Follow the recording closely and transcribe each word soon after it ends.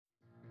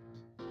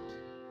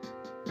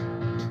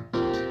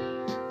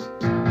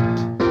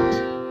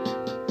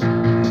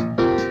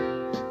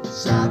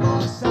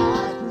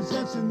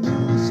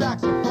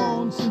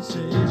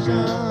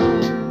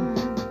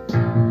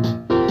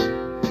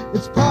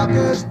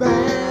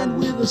band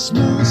with a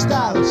smooth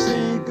style of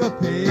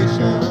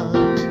syncopation.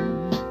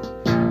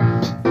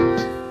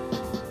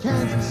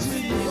 Kansas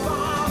City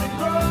on and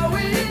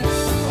growing.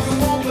 You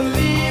won't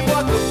believe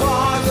what the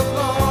bars are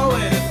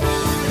blowing.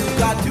 You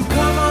got to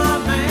come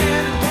on,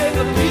 man, and take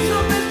a piece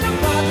of Mr.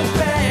 Parker's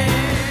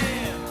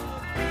band.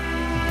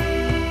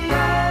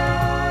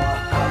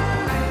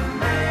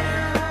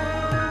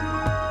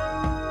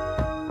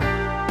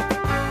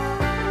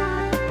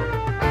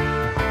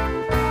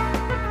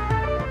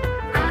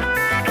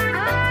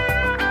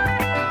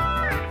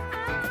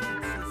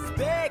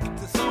 Suspect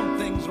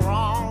something's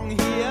wrong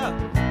here.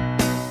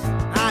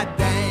 I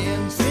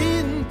dance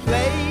in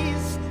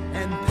place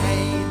and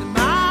paint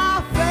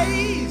my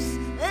face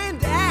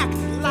and act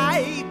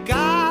like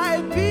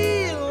I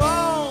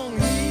belong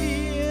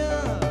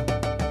here.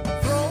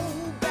 Throw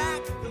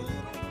back the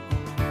little,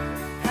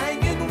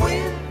 hanging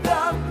with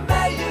the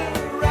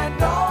mayor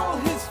and all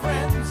his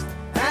friends,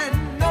 and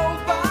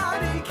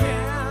nobody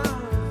cares.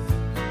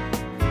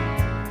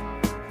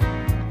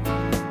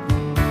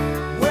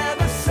 Where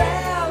the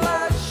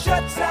sailor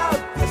shuts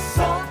out the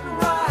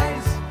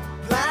sunrise,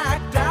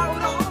 blacked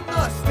out on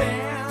the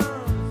stairs.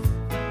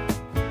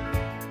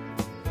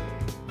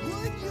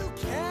 Would you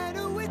care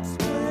to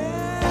explain?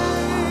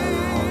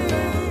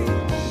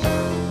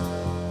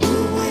 Who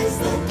is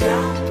the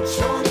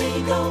gaucho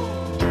amigo?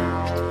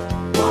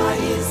 Why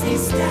is he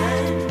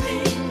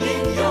standing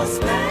in your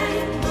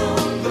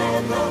spangled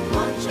leather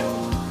poncho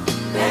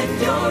and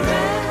your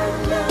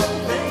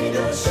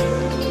elevator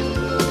shoes?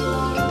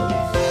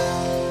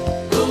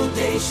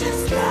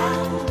 Audacious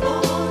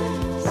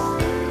cowboys,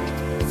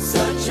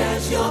 such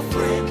as your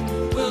friend,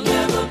 will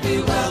never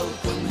be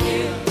welcome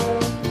here.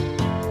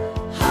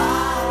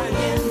 High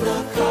in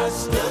the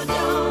custard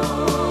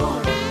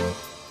dome.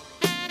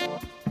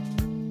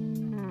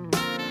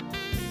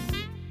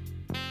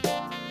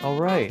 All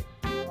right.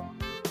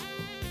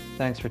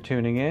 Thanks for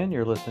tuning in.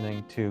 You're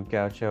listening to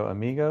Gaucho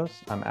Amigos.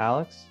 I'm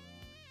Alex.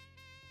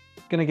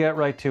 Gonna get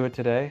right to it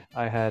today.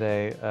 I had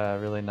a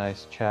really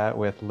nice chat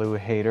with Lou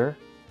Hayter.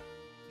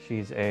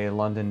 She's a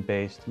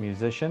London-based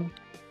musician,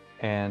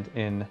 and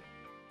in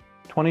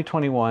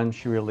 2021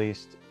 she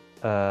released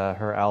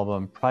her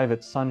album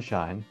Private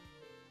Sunshine.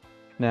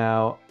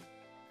 Now,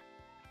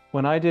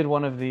 when I did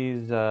one of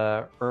these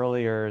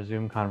earlier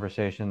Zoom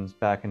conversations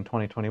back in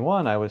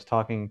 2021, I was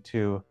talking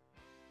to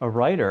a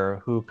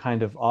writer who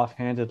kind of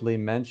offhandedly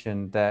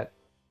mentioned that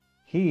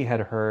he had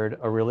heard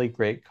a really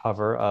great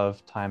cover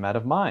of Time Out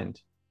of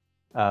Mind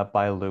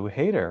by Lou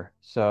Hayter.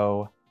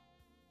 So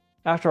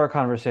after our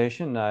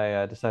conversation,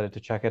 I decided to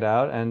check it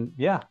out, and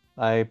yeah,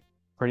 I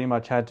pretty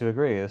much had to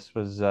agree. This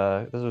was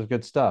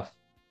good stuff.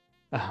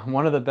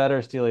 One of the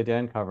better Steely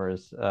Dan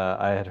covers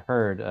I had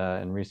heard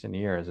in recent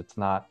years. It's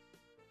not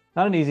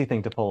an easy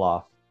thing to pull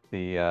off,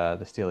 the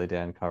Steely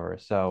Dan cover.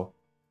 So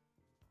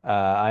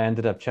I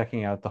ended up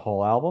checking out the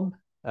whole album,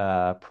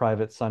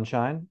 Private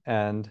Sunshine,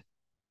 and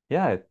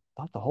yeah, I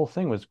thought the whole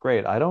thing was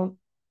great. I don't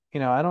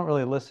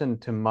really listen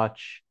to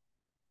much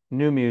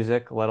new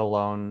music, let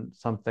alone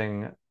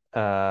something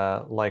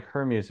like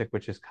her music,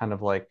 which is kind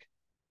of like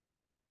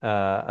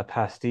a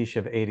pastiche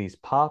of 80s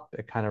pop.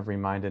 It kind of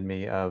reminded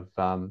me of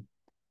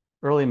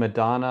early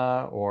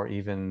Madonna or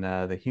even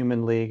the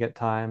Human League at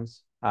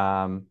times.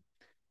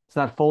 It's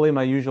not fully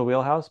my usual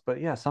wheelhouse,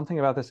 but yeah, something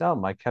about this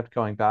album. I kept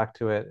going back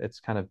to it. It's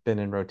kind of been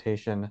in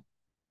rotation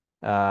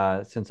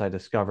since I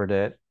discovered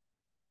it.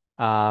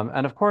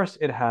 And of course,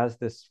 it has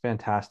this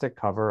fantastic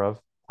cover of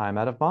Time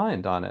Out of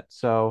Mind on it.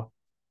 So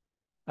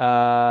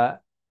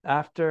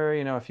after,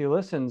 a few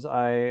listens,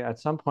 I at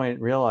some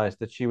point realized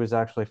that she was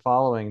actually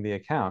following the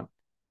account.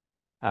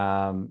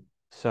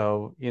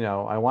 So,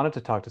 I wanted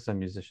to talk to some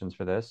musicians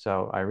for this.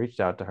 So I reached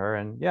out to her,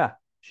 and yeah,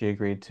 she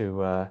agreed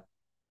to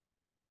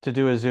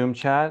do a Zoom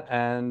chat,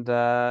 and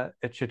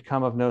it should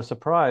come of no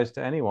surprise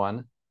to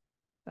anyone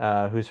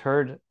who's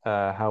heard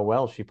how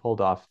well she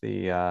pulled off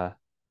the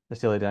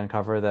Steely Dan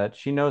cover that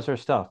she knows her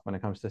stuff when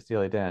it comes to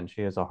Steely Dan.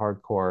 She is a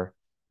hardcore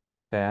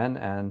fan,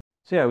 and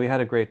so yeah, we had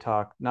a great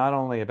talk, not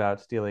only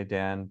about Steely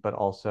Dan, but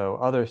also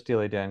other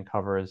Steely Dan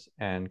covers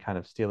and kind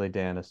of Steely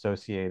Dan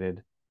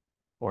associated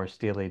or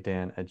Steely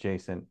Dan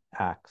adjacent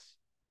acts.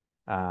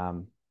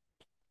 So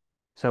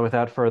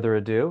without further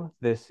ado,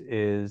 this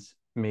is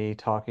me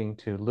talking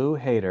to Lou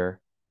Hayter.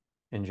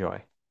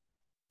 Enjoy.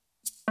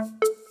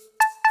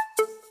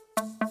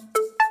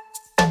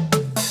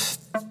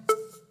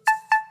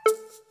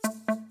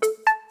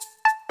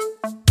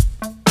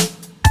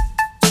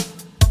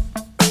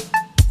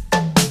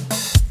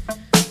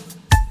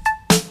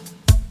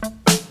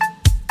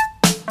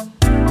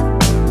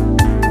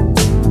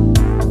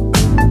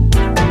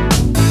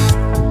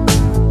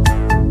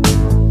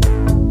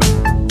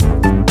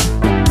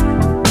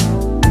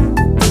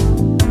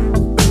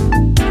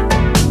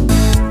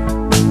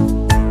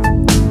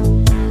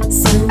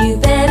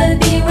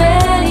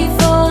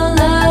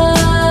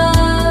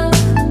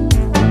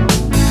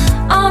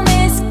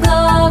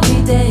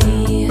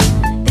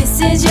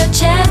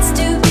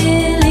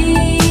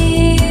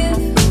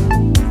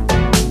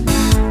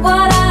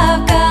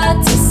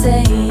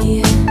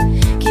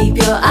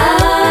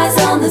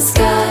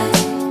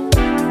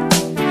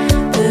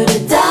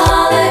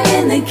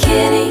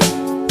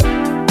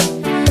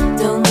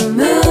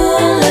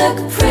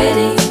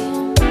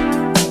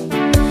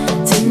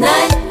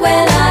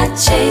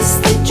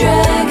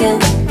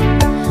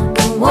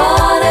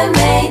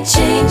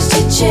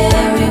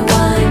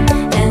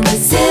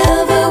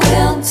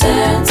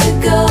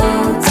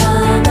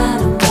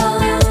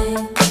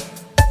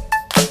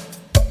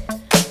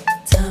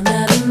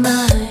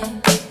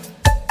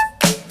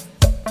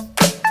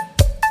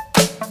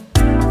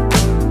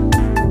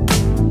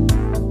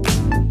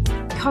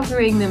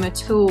 featuring them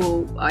at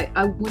all,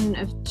 I wouldn't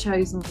have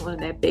chosen one of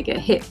their bigger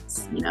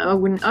hits. I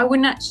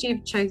wouldn't actually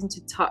have chosen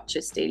to touch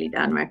a Steely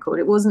Dan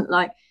record. It wasn't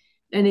like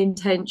an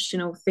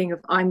intentional thing of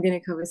I'm going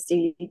to cover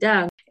Steely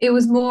Dan. It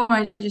was more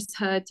I just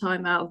heard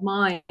Time Out of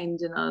Mind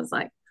and I was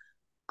like,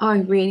 I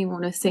really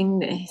want to sing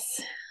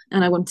this,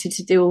 and I wanted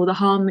to do all the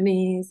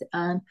harmonies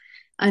and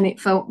it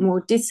felt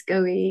more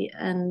disco-y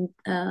and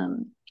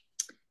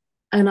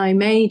I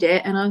made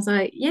it and I was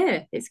like,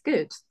 yeah, it's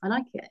good. I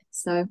like it.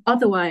 So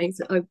otherwise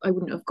I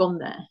wouldn't have gone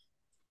there.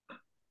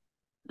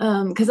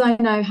 Because I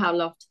know how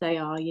loved they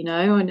are, I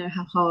know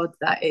how hard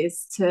that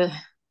is to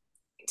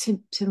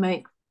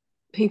make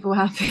people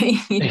happy,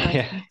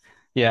 Yeah, the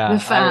yeah.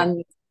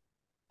 fans.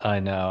 I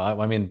know.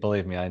 I mean,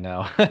 believe me, I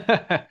know.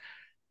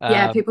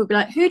 Yeah, um, people be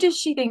like, who does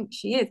she think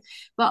she is?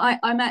 But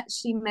I'm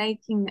actually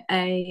making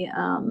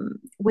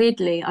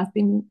weirdly, I've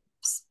been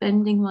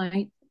spending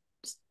my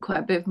quite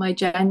a bit of my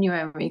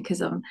January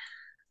because I'm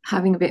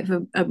having a bit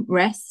of a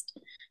rest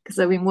because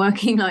I've been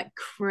working like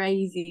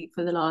crazy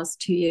for the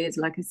last 2 years,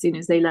 like as soon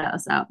as they let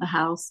us out the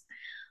house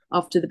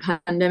after the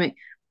pandemic.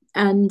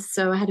 And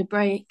so I had a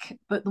break.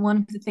 But one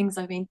of the things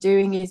I've been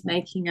doing is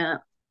making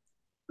a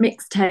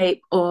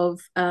mixtape of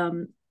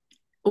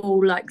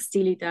all like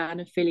Steely Dan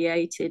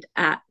affiliated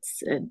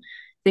acts and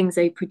things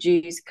they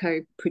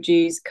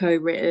co-produced,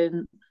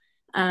 co-written,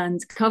 and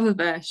cover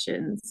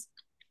versions.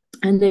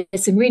 And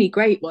there's some really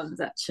great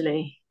ones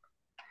actually.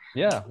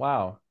 yeah,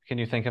 wow. Can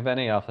you think of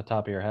any off the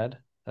top of your head?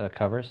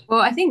 Covers? Well,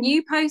 I think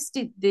you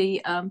posted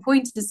the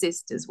Pointer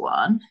Sisters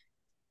one.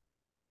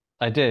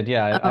 I did,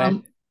 yeah.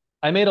 Um,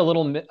 I made a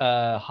little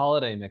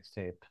holiday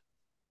mixtape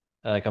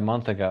like a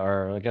month ago,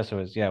 or I guess it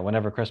was, yeah,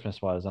 whenever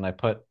Christmas was, and I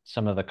put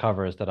some of the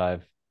covers that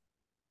I've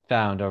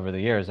found over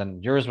the years, and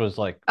oh, you, oh, yours was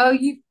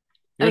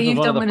you've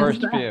one of done the one as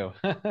first well.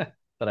 few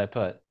that I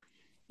put.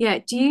 Yeah.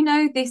 Do you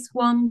know this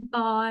one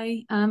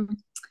by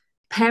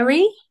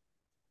Perry?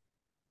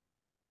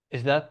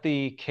 Is that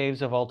the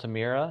Caves of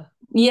Altamira?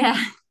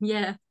 Yeah,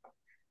 yeah.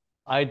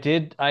 I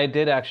did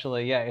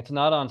actually, yeah. It's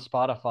not on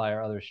Spotify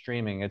or other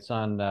streaming. It's It's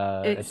on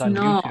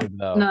not. YouTube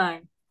though. No,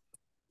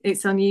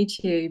 it's on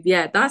YouTube.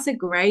 Yeah, that's a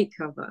great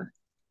cover.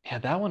 Yeah,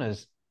 that one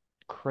is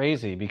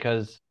crazy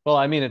because, well,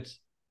 I mean, it's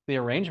the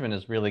arrangement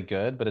is really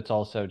good, but it's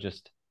also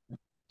just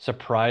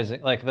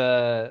surprising.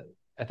 I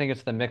think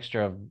it's the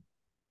mixture of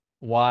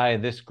why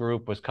this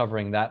group was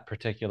covering that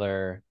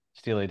particular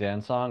Steely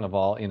Dan song of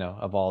all,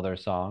 of all their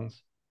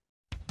songs.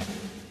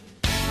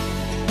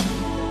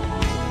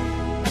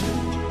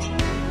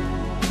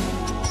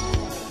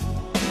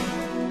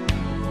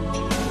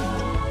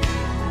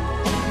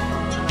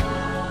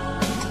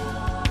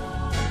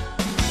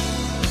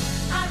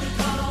 I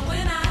recall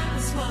when I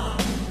was small,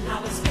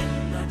 I was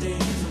spending my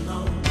days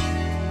alone.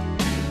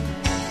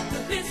 The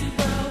busy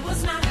world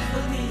was not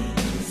for me,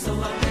 so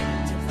I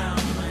went and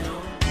found my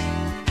own.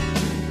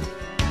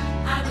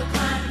 I would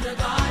climb the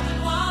garden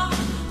wall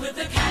with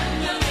a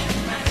candle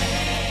in my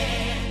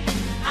hand.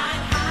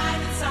 I'd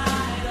hide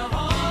inside a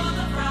hole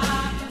of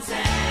rock and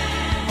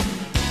sand.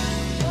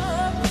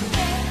 Oh,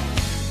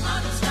 yeah,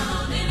 on a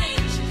stone in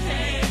ancient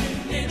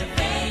cave, in a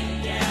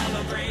fading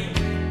yellow grave.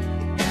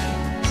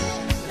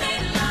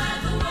 Made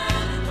alive the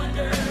world in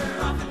wonder,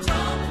 often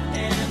told but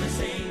never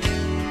seen.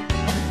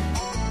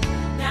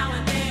 Now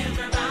and then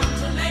we're bound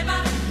to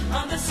labor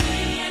on the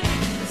sea and in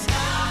the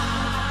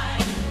sky.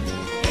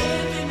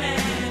 Every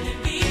man and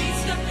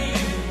beast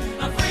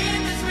appeared, a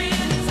friend is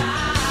real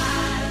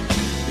inside.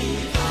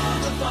 Before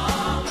the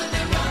fall, when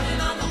they're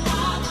running on the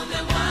wall, when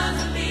there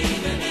wasn't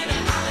even any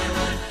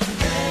Hollywood,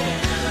 they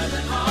heard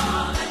the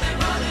call and they're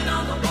running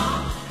on the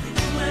wall. And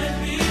you and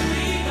me,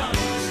 we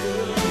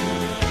understood.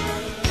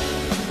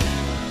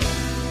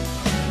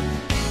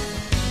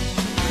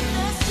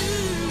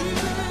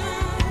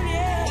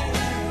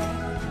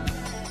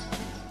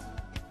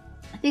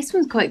 This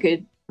one's quite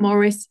good.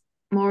 Morris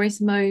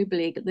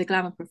Mobley, The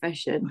Glamour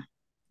Profession.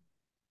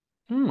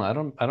 I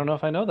don't know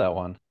if I know that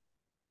one.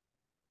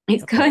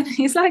 Okay.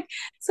 It's like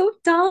sort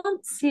of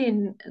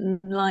dancing and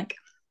like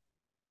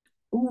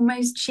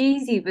almost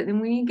cheesy, but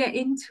then when you get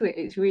into it,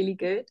 it's really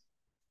good.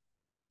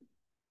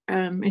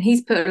 And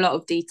he's put a lot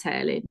of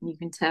detail in, you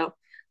can tell.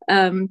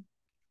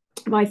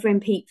 My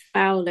friend Pete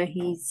Fowler,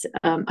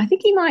 I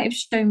think he might have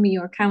shown me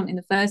your account in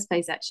the first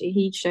place, actually.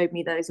 He showed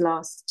me those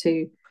last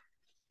two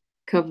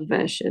cover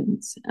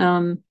versions.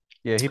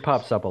 Yeah, he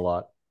pops up a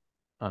lot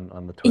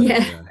on the Twitter.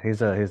 Yeah.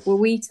 Yeah, Well,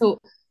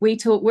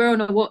 we're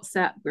on a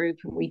WhatsApp group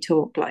and we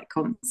talk like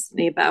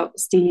constantly about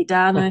Steely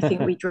Dan. I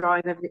think we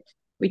drive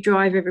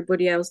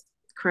everybody else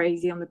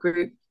crazy on the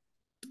group.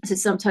 So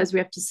sometimes we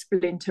have to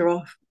splinter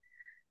off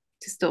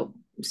to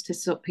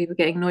stop people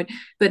getting annoyed.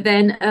 But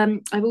then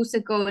I've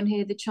also got on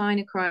here the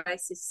China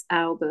Crisis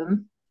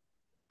album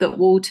that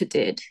Walter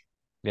did.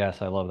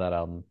 Yes, I love that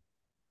album.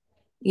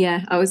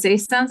 Yeah, I would say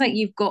it sounds like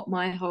you've got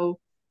my whole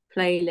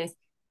playlist.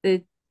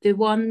 The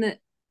one that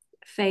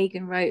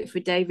Fagan wrote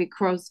for David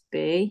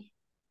Crosby,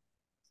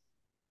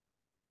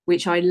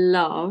 which I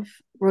love,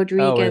 Oh,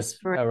 Rodriguez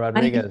with for a Night,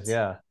 Rodriguez,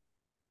 yeah.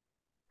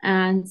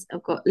 and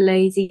I've got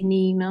Lazy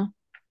Nina.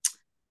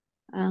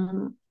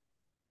 Um,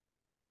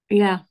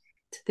 yeah,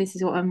 this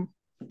is what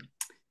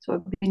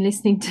I've been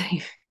listening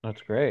to.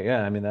 That's great.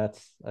 Yeah, I mean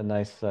that's a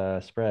nice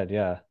spread.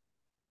 Yeah.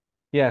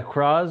 Yeah,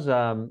 Kraz,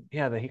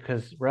 yeah, that he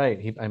because right,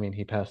 he I mean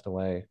he passed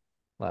away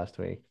last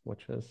week,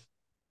 which was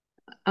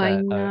I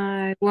that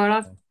know.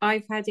 Well,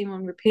 I've had him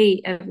on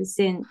repeat ever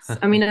since.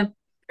 I mean, I've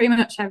pretty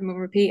much had him on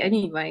repeat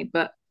anyway,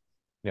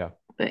 yeah.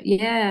 but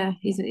yeah,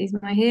 he's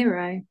my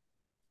hero.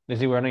 Is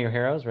he one of your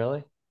heroes,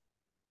 really?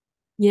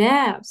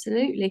 Yeah,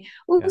 absolutely.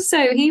 Yeah. Also,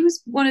 he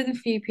was one of the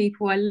few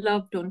people I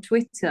loved on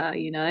Twitter,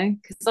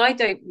 because I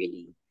don't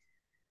really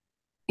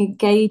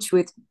engage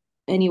with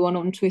anyone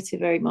on Twitter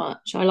very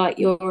much. I like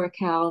your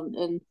account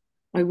and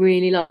I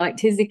really liked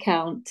his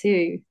account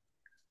too.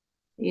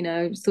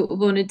 Sort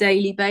of on a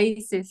daily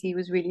basis, he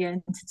was really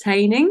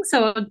entertaining.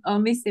 So I'll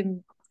miss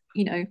him,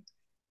 you know,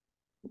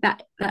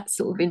 that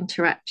sort of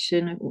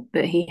interaction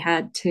that he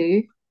had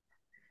too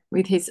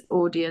with his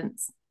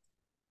audience.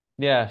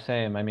 Yeah,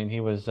 same. I mean, he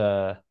was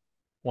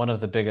one of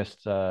the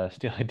biggest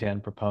Steely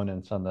Dan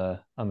proponents on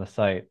the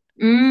site,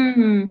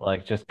 Mm.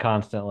 like just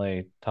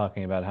constantly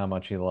talking about how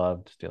much he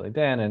loved Steely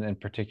Dan and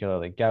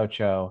particularly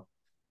Gaucho.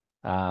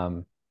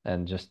 Um,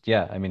 and just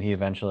yeah, I mean, he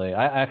eventually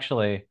I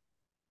actually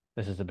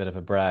this is a bit of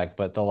a brag,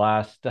 but the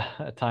last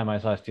time I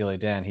saw Steely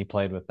Dan, he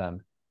played with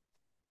them.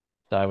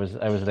 So I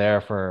was there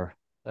for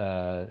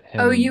Oh,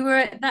 him. you were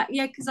at that?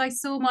 Yeah, because I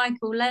saw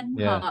Michael Yeah.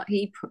 Lenhart.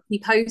 He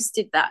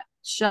posted that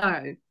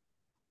show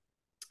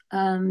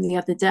the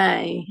other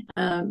day.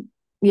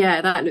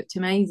 Yeah, that looked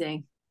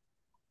amazing.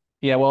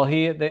 Yeah, well,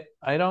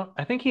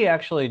 I think he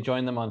actually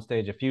joined them on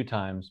stage a few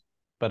times,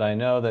 but I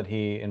know that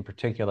he in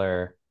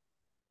particular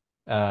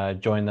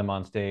joined them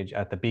on stage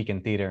at the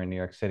Beacon Theater in New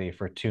York City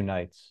for 2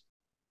 nights.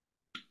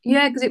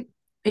 Yeah, because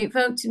it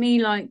felt to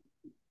me like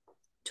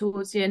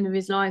towards the end of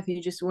his life,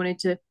 he just wanted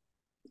to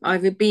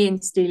either be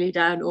in Steely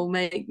Dan or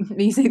make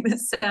music that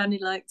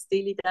sounded like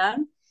Steely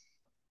Dan.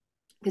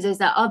 Because there's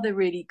that other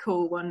really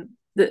cool one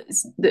that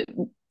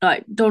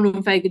like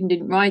Donald Fagen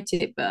didn't write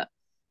it, but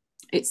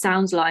it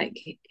sounds like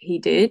he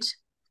did.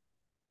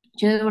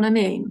 Do you know what I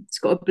mean? It's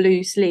got a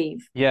blue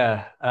sleeve.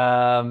 Yeah,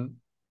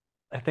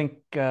 I think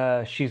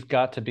she's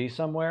got to be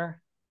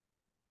somewhere.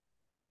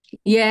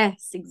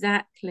 Yes,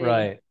 exactly.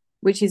 Right.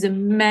 Which is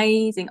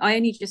amazing. I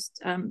only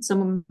just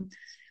someone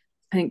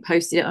I think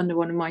posted it under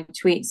one of my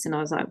tweets, and I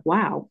was like,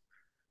 wow,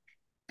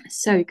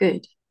 so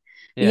good.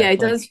 But Yeah, yeah,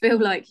 it's it like does feel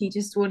like he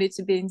just wanted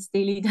to be in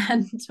Steely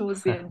Dan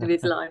towards the end of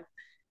his life.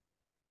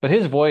 but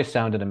his voice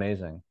sounded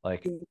amazing,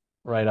 like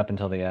right up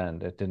until the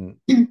end. It didn't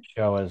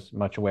show as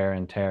much wear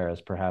and tear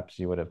as perhaps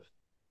you would have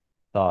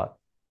thought.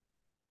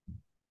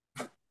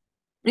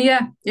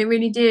 Yeah, it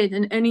really did.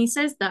 And he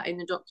says that in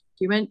the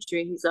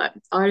documentary. He's like,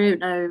 I don't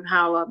know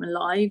how I'm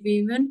alive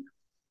even.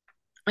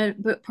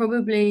 But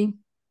probably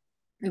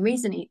the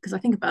reason because I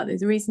think about it,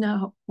 the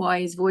reason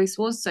why his voice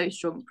was so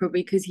strong,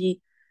 probably because he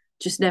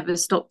just never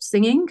stopped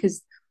singing.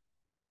 Because,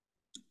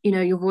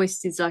 your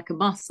voice is like a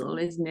muscle,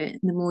 isn't it?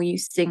 And the more you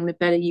sing, the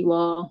better you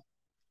are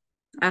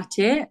at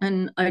it.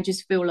 And I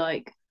just feel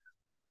like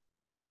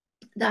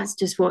that's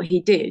just what he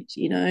did,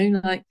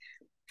 like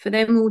for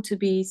them all to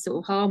be sort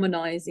of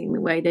harmonizing the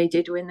way they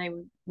did when they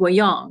were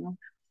young,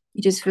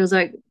 it just feels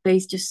like they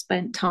just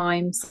spent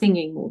time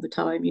singing all the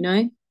time,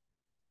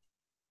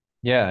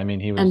 Yeah, I mean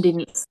he and was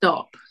didn't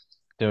stop.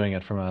 doing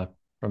it from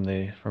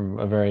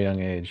a very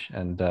young age,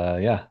 and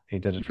yeah, he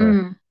did it for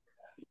Mm.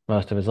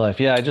 most of his life.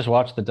 Yeah, I just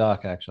watched the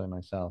doc actually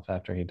myself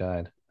after he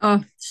died.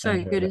 Oh, I so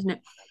enjoyed good, it. isn't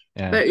it?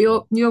 Yeah. But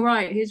you're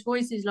right. His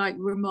voice is like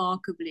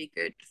remarkably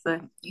good for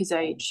his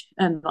age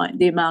and like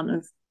the amount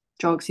of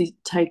drugs he's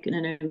taken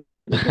and everything.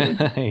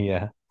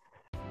 Yeah.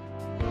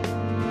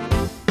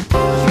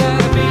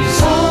 Gotta be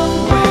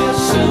somewhere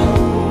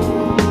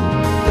soon.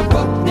 The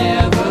book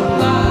never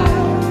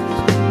lies.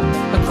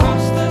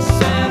 Across the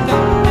sand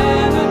of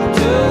heaven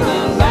to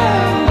the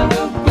land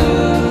of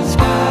blue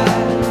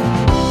skies.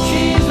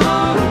 She's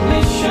on a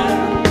mission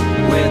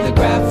with a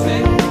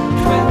graphic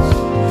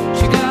twist.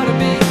 She gotta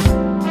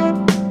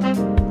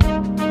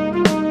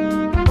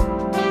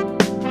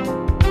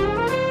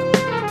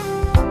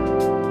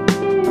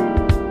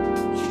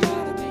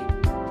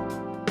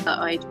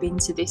I'd been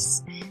to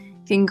this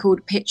thing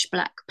called Pitch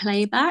Black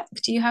Playback.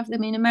 Do you have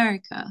them in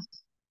America?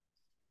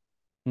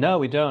 No,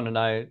 we don't. And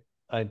I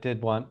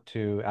did want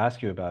to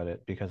ask you about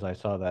it because I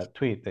saw that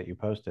tweet that you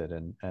posted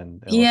and it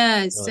looked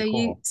Yeah, really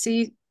cool. so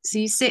you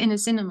sit in a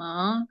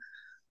cinema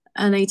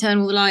and they turn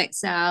all the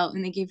lights out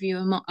and they give you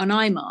an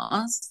eye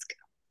mask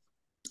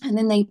and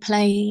then they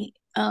play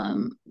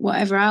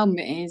whatever album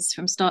it is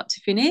from start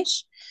to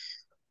finish.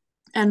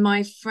 And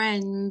my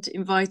friend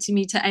invited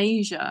me to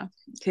Asia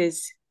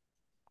because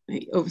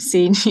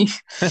obviously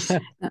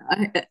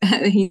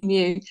he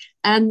knew.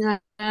 And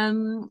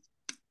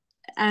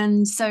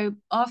so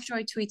after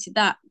I tweeted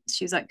that,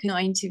 she was like, "Can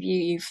I interview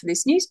you for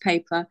this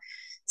newspaper?"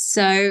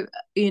 So,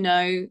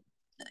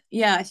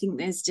 yeah, I think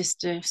there's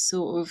just a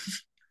sort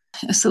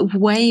of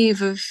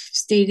wave of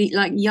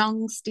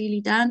young Steely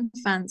Dan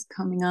fans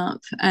coming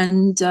up.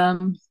 And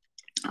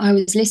I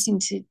was listening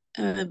to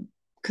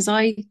because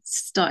I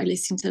started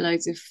listening to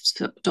loads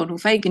of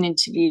Donald Fagan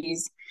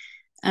interviews,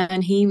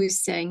 and he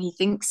was saying he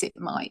thinks it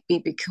might be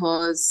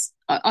because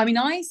I mean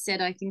I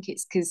said I think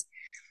it's because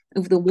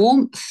of the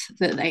warmth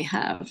that they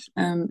have,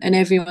 and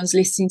everyone's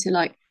listening to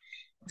like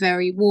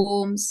very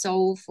warm,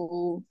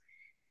 soulful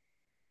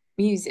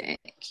music.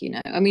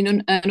 I mean,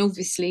 and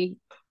obviously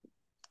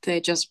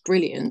they're just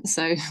brilliant,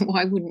 so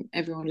why wouldn't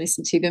everyone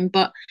listen to them?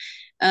 But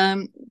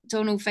um,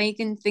 Donald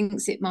Fagan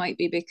thinks it might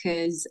be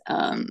because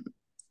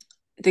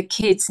the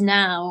kids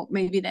now,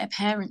 maybe their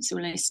parents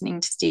were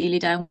listening to Steely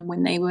Dan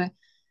when they were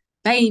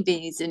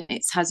babies, and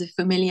it has a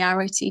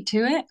familiarity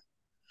to it.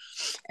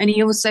 And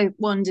he also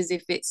wonders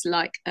if it's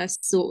like a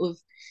sort of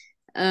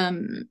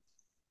um,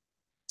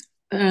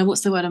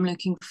 what's the word I'm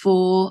looking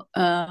for?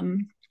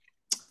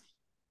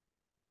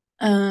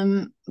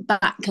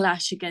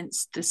 Backlash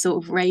against the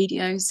sort of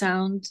radio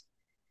sound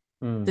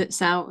Mm,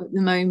 that's out at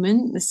the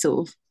moment, the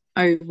sort of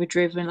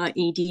overdriven like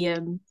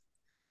EDM,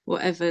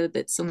 whatever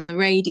that's on the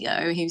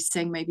radio. He was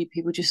saying maybe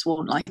people just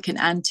want like an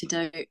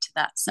antidote to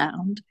that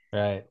sound.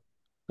 right.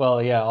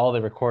 Well, yeah, all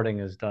the recording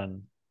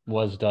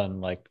was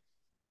done like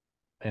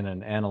in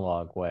an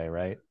analog way,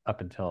 right?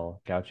 Up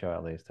until Gaucho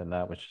at least, and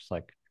that was just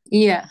like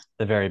Yeah.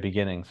 the very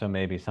beginning. So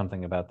maybe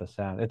something about the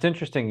sound. It's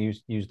interesting you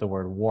use the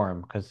word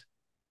warm because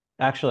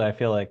actually I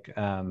feel like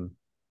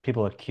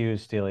people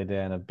accuse Steely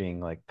Dan of being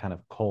like kind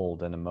of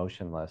cold and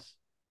emotionless.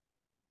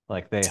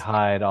 Like they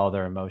hide all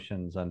their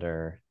emotions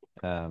under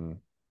um,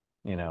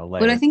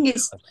 Well, I layers think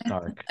it's of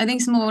snark. I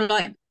think it's more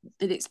like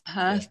that it's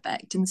Yeah.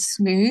 perfect and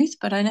smooth,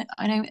 but I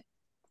don't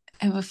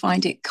ever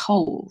find it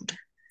cold.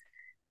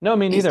 No,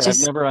 me It's neither. I've just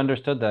never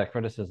understood that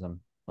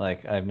criticism.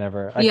 Like I've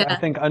never I yeah,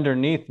 think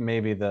underneath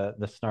maybe the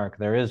snark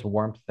there is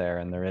warmth there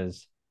and there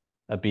is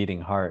a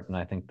beating heart and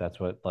I think that's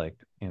what like,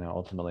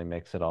 ultimately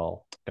makes it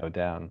all go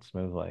down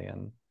smoothly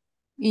and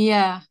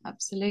yeah,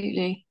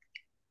 absolutely.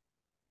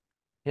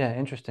 yeah,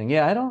 interesting.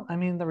 Yeah, I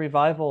mean the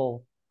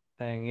revival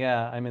thing,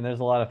 yeah, I mean there's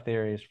a lot of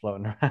theories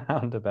floating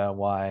around about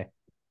why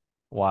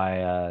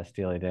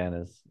Steely Dan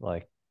is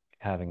like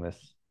having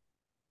this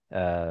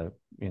uh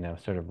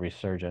sort of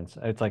resurgence.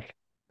 It's like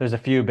there's a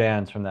few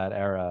bands from that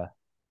era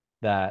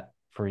that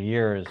for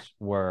years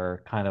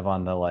were kind of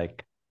on the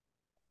like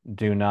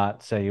do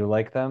not say you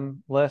like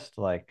them list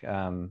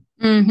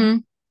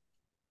Hmm.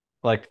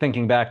 like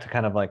thinking back to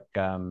kind of like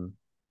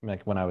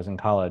when I was in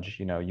college,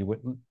 you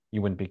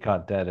wouldn't be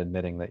caught dead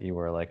admitting that you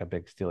were like a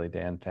big Steely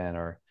Dan fan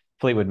or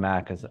Fleetwood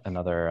Mac is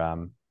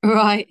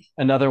Right.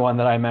 another one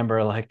that I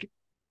remember like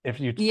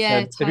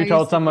Yeah, if you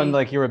told someone totally.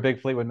 like you were a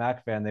big Fleetwood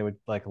Mac fan, they would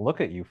like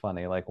look at you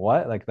funny. Like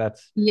what? Like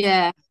that's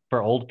Yeah,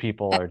 for old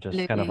people or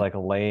just kind of absolutely. like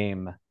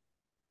lame.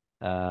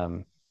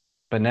 Um,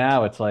 but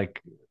now it's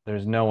like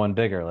there's no one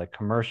bigger. Like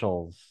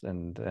commercials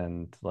and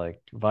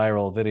like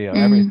viral video, Mm.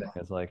 everything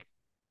is like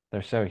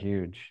they're so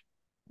huge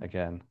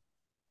again.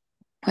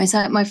 It's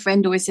like my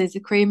friend always says, the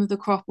cream of the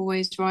crop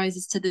always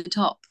rises to the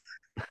top.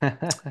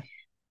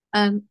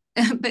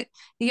 But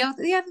the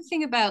other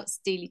thing about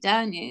Steely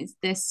Dan is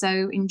they're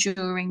so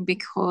enduring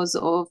because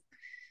of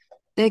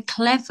they're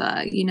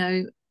clever.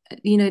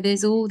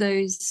 There's all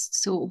those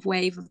sort of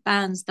wave of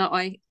bands that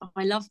I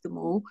love them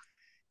all.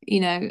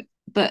 You know,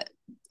 but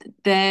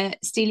their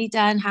Steely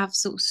Dan have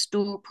sort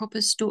of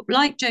proper store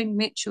like Joni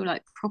Mitchell,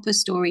 like proper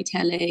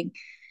storytelling.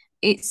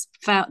 It's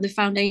the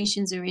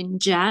foundations are in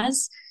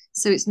jazz,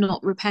 so it's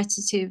not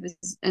repetitive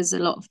as a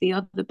lot of the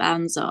other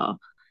bands are.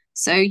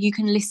 So you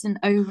can listen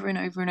over and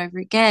over and over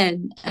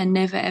again and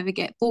never ever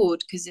get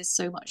bored because there's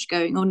so much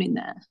going on in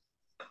there.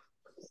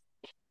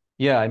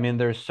 Yeah, I mean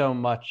there's so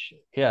much.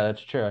 Yeah,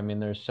 that's true. I mean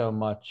there's so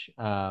much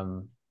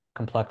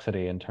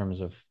complexity in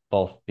terms of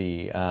both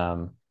the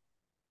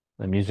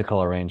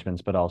musical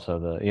arrangements, but also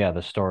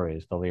the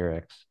stories, the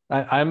lyrics.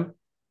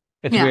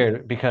 It's Yeah.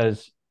 weird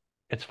because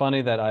it's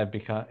funny that I've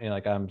become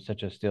like I'm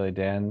such a Steely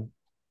Dan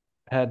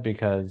head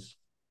because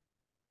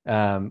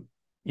um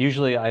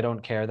usually I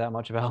don't care that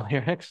much about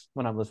lyrics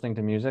when I'm listening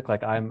to music.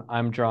 Like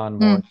I'm drawn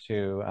more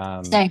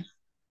Mm. Same.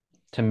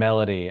 to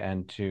melody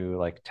and to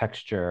like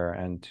texture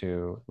and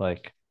to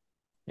like,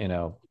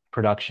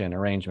 production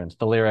arrangements.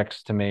 The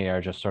lyrics to me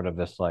are just sort of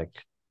this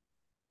like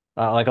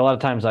a lot of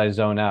times I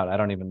zone out. I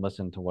don't even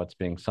listen to what's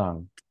being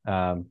sung.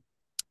 Um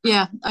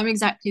Yeah, I'm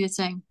exactly the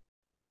same.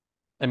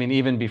 I mean,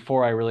 even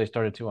before I really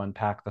started to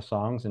unpack the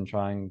songs and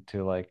trying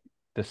to like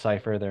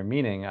decipher their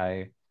meaning,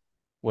 I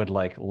would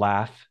like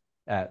laugh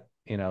at,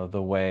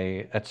 the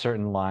way at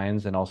certain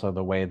lines and also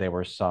the way they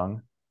were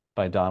sung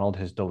by Donald,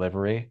 his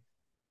delivery.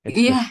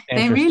 It's this Yeah,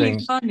 they're really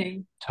interesting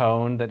funny.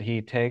 tone that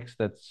he takes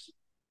that's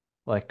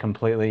like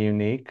completely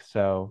unique.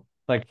 So,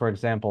 like for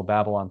example,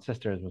 Babylon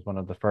Sisters was one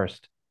of the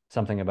first.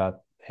 Something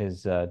about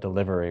his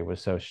delivery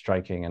was so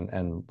striking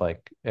and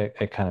like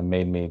it kind of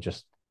made me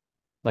just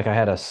like I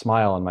had a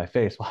smile on my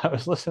face while I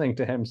was listening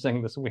to him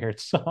sing this weird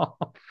song.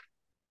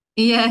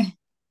 Yeah,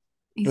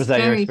 Was he's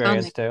that your very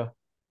experience funny. too?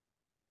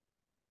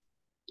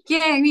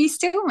 Yeah, he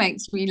still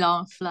makes me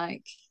laugh.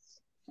 Like,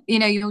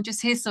 you'll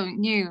just hear something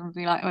new and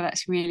be like, oh,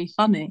 that's really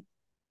funny.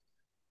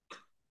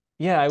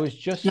 Yeah, I was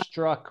just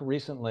struck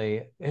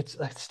recently. It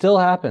still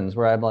happens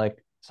where I'm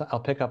like, so I'll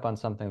pick up on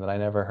something that I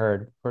never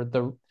heard. For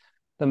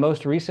the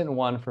most recent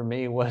one for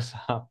me was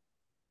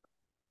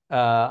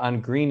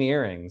on Green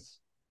Earrings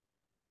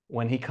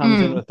when he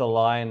comes in Mm, with the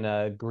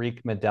line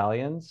Greek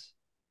medallions.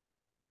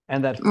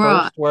 And that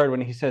right. first word,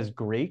 when he says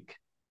Greek,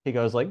 he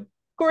goes like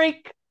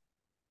Greek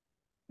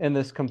in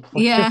this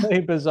Yeah.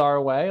 completely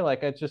bizarre way.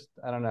 Like it just,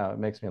 I don't know, it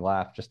makes me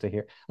laugh just to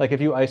hear. Like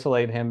if you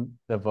isolate him,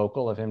 the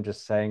vocal of him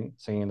just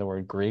singing the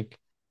word Greek,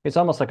 it's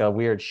almost like a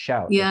weird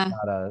shout. Yeah.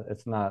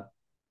 It's not.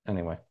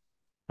 Anyway,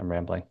 I'm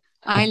rambling.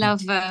 I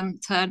love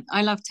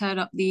Turn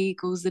Up the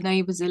Eagles, the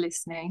neighbors are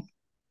listening.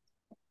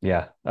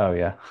 Yeah. Oh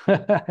yeah.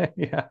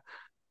 Yeah.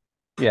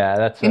 Yeah.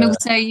 That's And a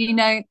also,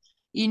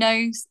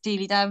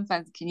 Steely Dan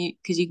fans,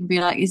 because you can be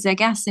like, is there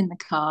gas in the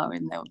car?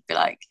 And they'll be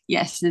like,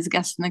 yes, there's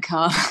gas in the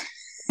car.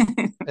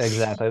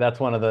 exactly. That's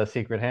one of the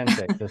secret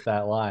handshakes. Is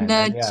that line? And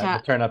Nerd yeah, the chat.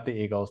 turn up the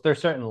Eagles. There's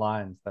certain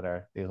lines that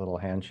are these little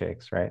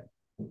handshakes, right?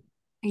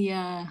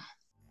 Yeah.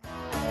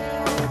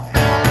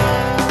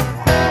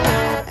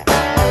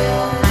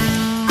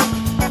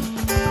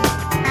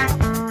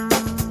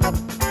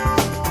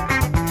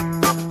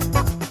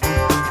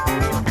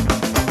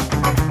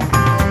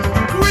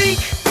 Greek.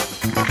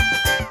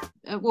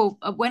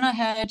 When I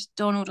heard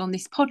Donald on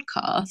this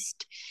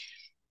podcast,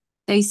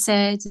 they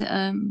said,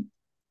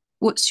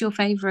 what's your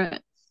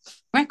favorite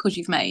record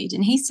you've made?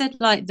 And he said,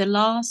 like, the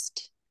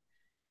last,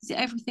 is it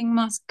Everything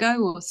Must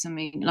Go or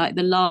something, like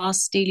the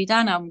last Steely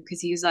Dan album,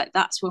 because he was like,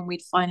 that's when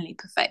we'd finally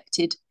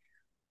perfected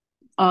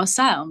our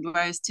sound.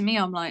 Whereas to me,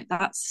 I'm like,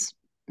 that's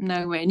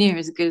nowhere near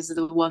as good as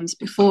the ones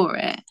before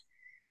it.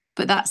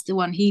 But that's the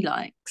one he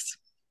likes.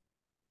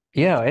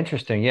 Yeah,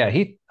 interesting. Yeah,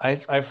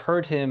 I've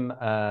heard him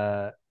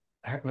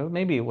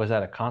maybe it was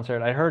at a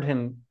concert. I heard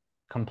him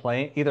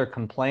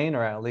complain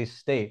or at least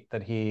state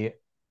that he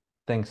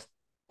thinks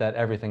that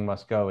Everything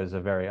Must Go is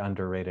a very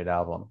underrated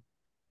album.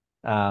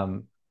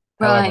 Um,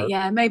 Right, however,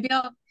 yeah. Maybe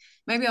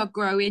I'll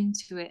grow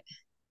into it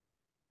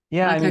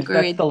yeah, I like I mean grew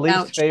that's into the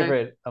least Gaucho.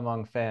 favorite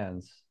among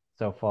fans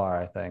so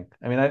far, I think.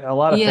 I mean, a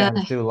lot of Yeah,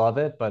 fans do love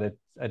it, but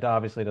it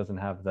obviously doesn't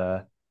have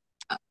the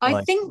I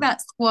like think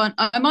that's one.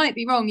 I might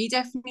be wrong. He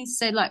definitely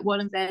said like one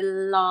of their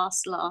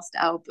last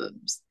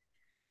albums.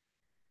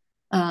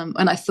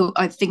 And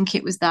I think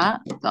it was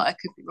that, but I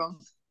could be wrong.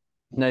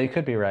 no, you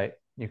could be right.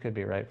 You could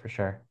be right for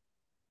sure.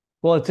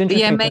 Well, it's But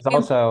yeah, interesting because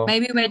also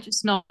maybe we're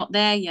just not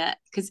there yet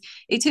because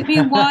it took me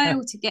a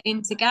while to get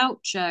into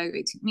Gaucho.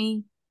 It took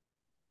me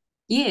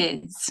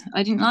years.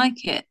 I didn't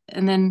like it,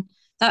 and then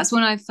that's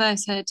when I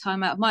first heard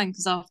Time Out of Mind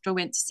because after I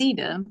went to see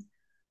them,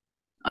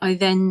 I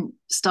then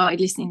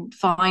started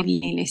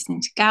finally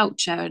listening to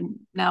Gaucho, and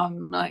now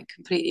I'm like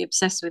completely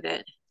obsessed with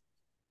it.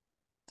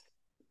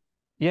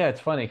 yeah,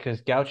 it's funny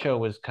because Gaucho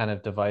was kind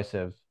of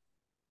divisive.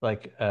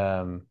 Like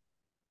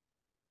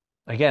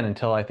again,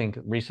 until I think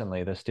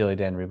recently, the Steely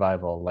Dan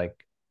revival, like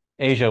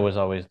Asia was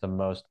always the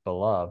most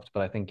beloved,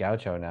 but I think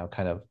Gaucho now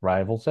kind of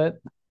rivals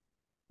it.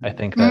 I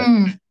think that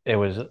Mm, it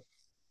was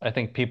I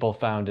think people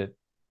found it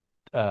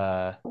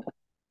uh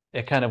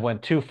it kind of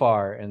went too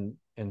far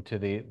into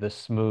the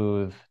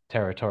smooth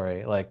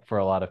territory, like for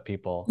a lot of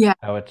people. yeah.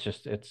 How it's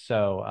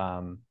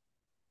so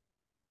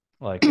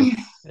like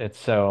it's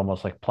so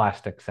almost like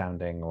plastic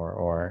sounding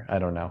or I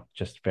don't know,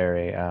 just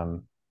very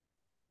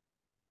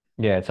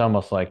yeah, it's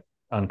almost like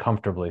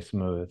uncomfortably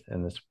smooth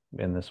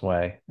in this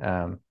way.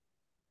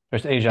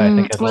 Whereas Asia, I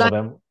think, has a Well,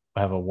 little bit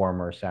have a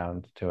warmer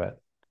sound to it.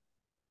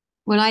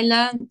 I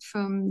learned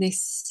from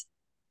this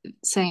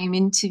same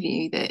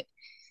interview that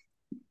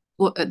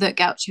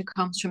Gaucho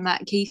comes from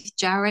that Keith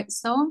Jarrett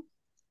song.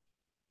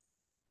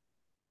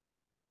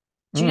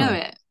 Do you know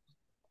Mm. it?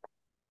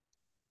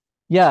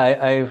 Yeah,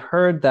 I've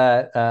heard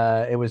that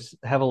it was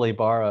heavily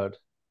borrowed.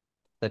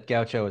 That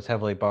Gaucho was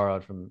heavily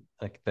borrowed from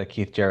like the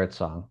Keith Jarrett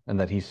song, and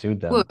that he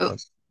sued them. Well,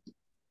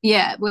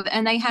 yeah. Well,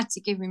 and they had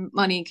to give him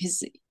money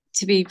because,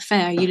 to be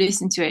fair, you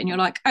listen to it and you're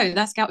like, oh,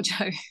 that's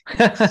Gaucho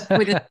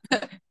with a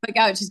but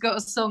Gaucho's got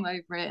a song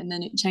over it, and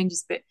then it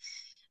changes a bit.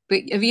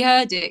 But have you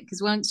heard it?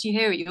 Because once you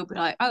hear it, you'll be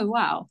like, oh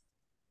wow,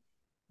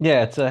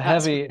 Yeah, it's a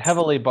that's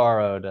heavily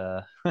borrowed.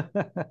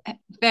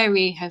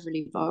 very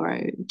heavily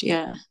borrowed.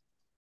 Yeah.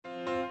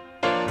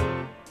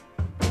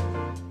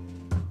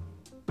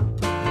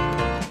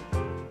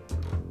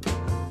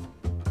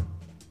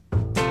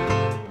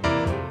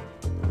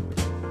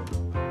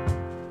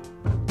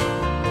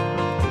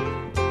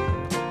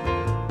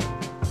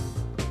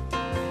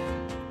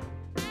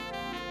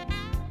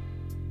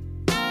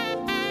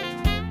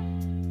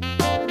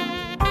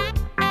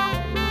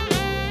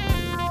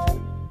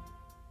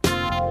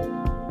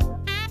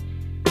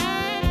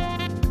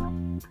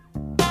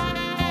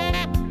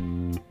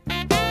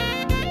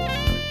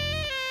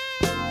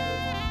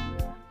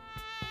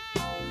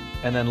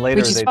 And then Which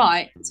later is they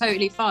fine,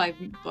 totally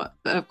fine. But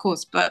of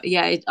course, but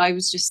yeah,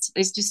 it's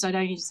just I'd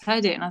only just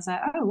heard it, and I was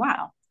like, oh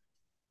wow,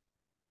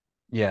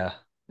 yeah,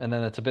 and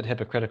then it's a bit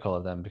hypocritical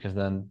of them because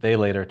then they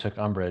later took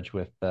umbrage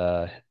with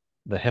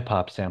the hip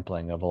hop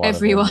sampling of a lot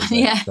of their Everyone, music.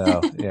 yeah.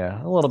 So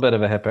yeah, a little bit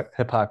of a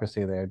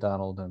hypocrisy there,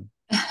 Donald and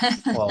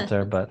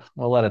Walter, but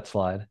we'll let it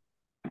slide.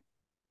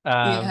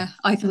 Um, Yeah,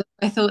 I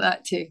thought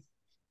that too.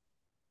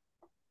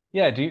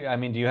 yeah, do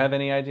you have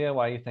any idea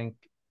why you think,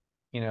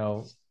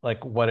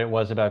 like what it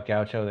was about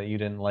Gaucho that you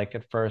didn't like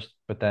at first,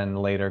 but then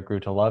later grew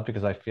to love?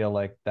 Because I feel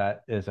like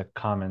that is a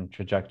common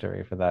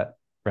trajectory for that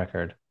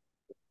record.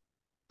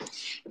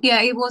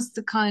 Yeah, it was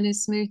the kind of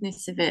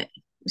smoothness of it.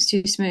 It was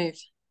too smooth.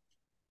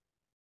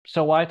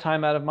 So why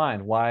Time Out of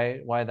Mind?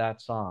 Why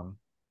that song?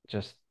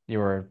 Just you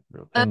were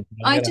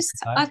enjoying it at the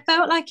I time?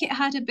 felt like it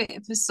had a bit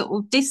of a sort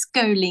of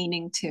disco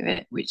leaning to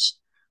it, which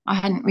I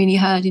hadn't really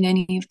heard in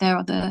any of their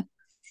other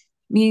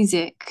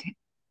music.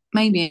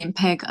 Maybe in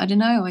Peg, I don't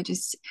know. I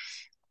just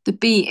the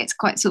beat, it's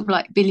quite sort of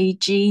like Billie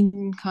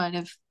Jean kind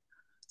of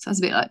sounds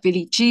a bit like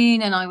Billie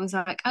Jean, and I was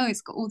like, oh,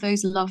 it's got all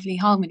those lovely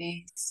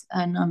harmonies,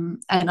 and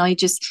I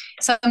just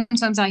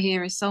sometimes I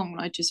hear a song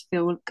and I just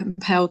feel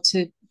compelled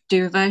to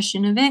do a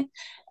version of it,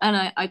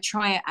 and I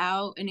try it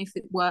out, and if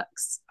it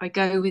works,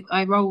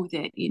 I roll with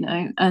it,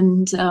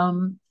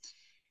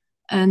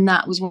 and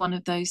that was one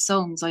of those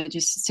songs. I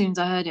just as soon as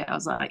I heard it, I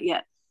was like,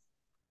 yeah,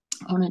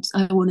 I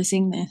want to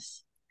sing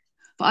this.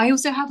 But I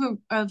also have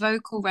a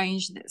vocal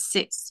range that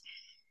sits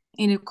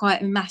in a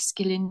quite a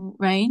masculine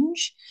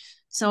range.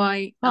 So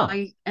Huh.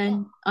 I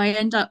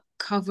end up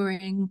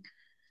covering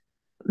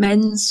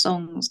men's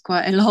songs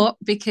quite a lot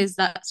because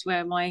that's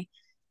where my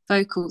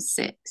vocal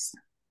sits.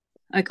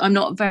 Like I'm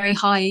not a very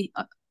high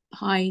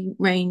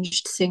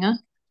ranged singer.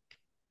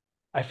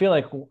 I feel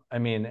like, I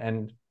mean,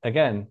 and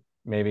again,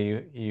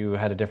 maybe you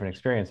had a different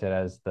experience it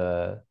as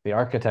the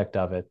architect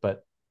of it,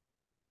 but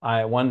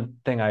I one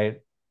thing I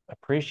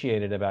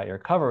appreciated about your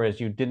cover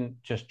is you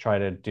didn't just try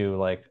to do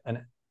like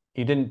an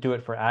you didn't do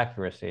it for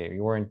accuracy.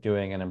 You weren't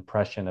doing an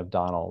impression of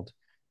Donald.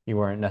 You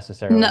weren't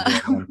necessarily No,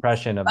 doing an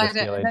impression of the I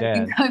Steely don't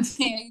think Dan. I'd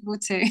be able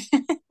to.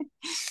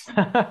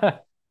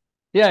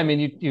 Yeah, I mean,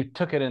 you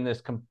took it in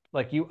this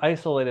like you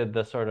isolated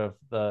the sort of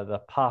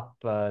the pop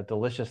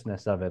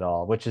deliciousness of it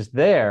all, which is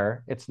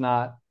there. It's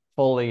not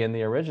fully in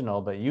the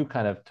original, but you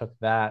kind of took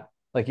that,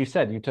 like you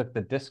said, you took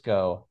the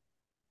disco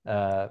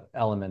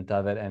element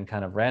of it and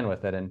kind of ran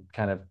with it and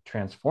kind of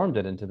transformed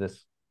it into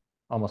this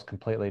almost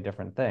completely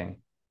different thing.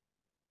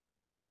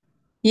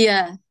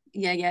 Yeah,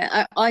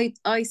 yeah. I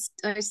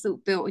sort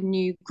of built a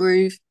new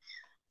groove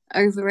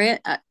over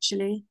it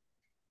actually,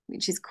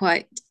 which is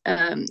quite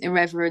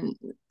irreverent.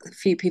 A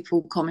few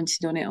people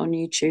commented on it on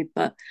YouTube,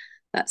 but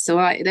that's all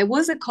right. There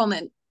was a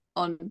comment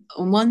on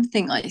one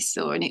thing I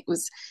saw, and it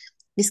was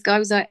this guy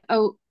was like,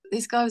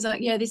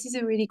 yeah, this is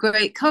a really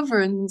great cover,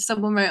 and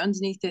someone wrote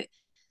underneath it,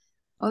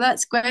 oh,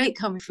 that's great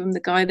coming from the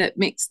guy that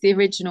mixed the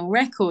original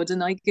record.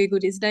 And I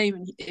googled his name,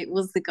 and it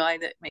was the guy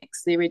that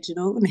mixed the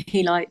original, and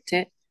he liked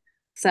it.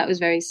 So that was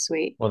very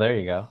sweet. Well, there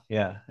you go.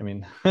 Yeah, I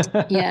mean,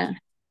 Yeah.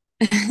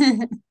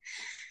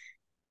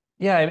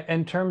 yeah,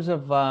 in terms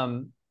of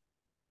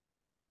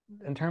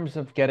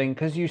getting,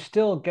 because you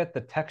still get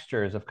the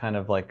textures of kind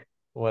of like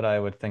what I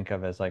would think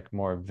of as like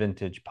more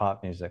vintage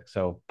pop music.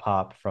 So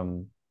pop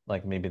from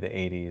like maybe the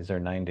 80s or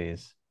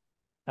 90s.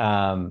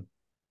 Um,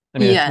 I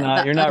mean, it's Yeah, not,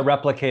 that you're not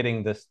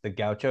replicating the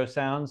gaucho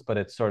sounds, but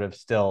it's sort of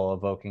still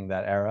evoking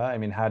that era. I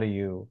mean, how do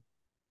you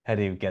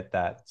get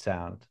that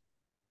sound?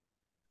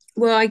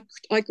 well,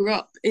 I grew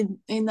up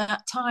in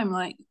that time.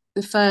 Like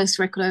the first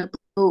record I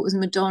bought was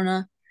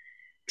Madonna,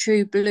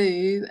 True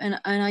Blue, and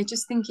I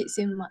just think it's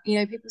in my.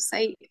 People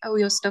say, "Oh,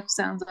 your stuff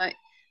sounds like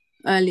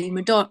early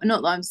Madonna."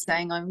 Not that I'm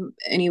saying I'm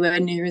anywhere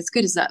near as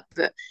good as that,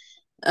 but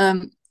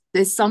um,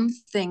 there's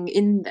something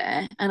in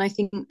there, and I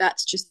think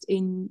that's just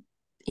in.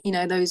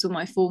 Those were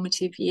my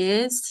formative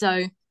years,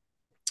 so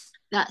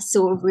that's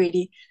sort of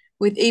really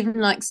with even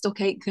like Stock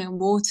Aitken and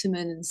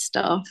Waterman and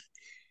stuff.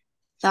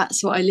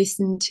 That's what I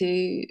listened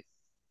to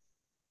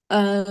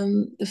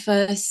the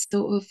first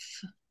sort of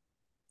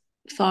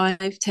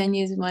 5-10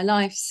 years of my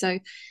life. So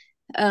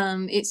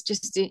it's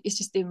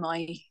just in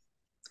my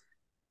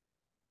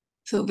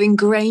sort of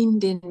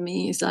ingrained in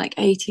me is like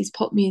 80s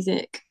pop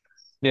music.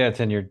 Yeah, it's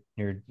in your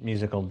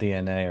musical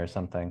DNA or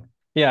something.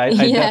 Yeah,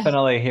 I Yeah,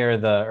 definitely hear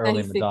the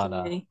early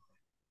Madonna, basically.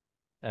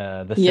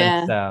 the synth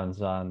Yeah.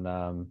 sounds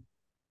on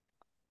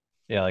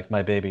yeah, like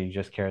My Baby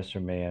Just Cares for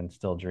Me and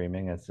Still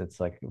Dreaming. It's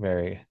like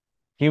very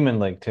human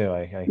like too.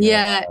 I hear a lot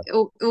Yeah,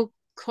 of. or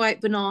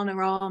quite banana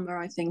armor,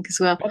 I think, as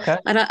well. Okay.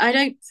 And I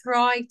don't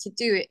try to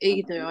do it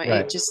either. It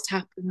Right. just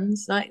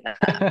happens like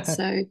that.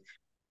 So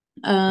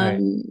Right.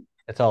 um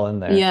It's all in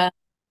there. yeah.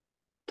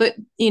 But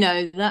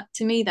that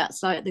to me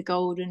that's like the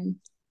golden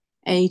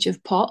age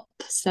of pop.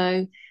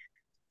 So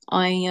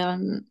I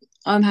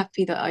I'm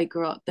happy that I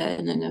grew up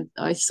then and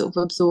I sort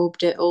of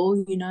absorbed it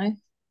all.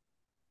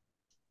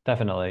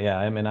 Definitely. Yeah.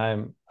 I mean,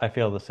 I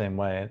feel the same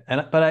way.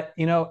 And but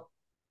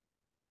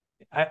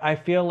I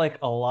feel like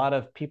a lot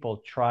of people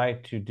try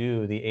to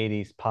do the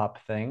 80s pop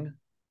thing,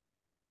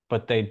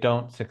 but they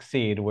don't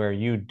succeed where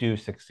you do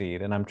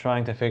succeed. And I'm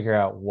trying to figure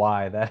out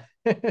why that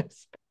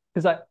is.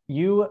 Because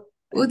you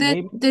Well, maybe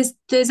there's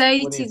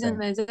what do you 80s and think?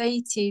 there's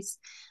 80s.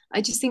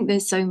 I just think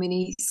there's so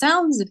many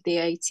sounds of the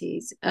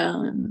 80s,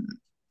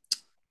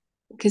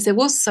 because there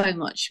was so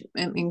much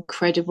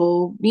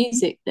incredible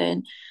music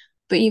then.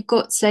 But you've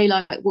got, say,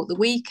 like what the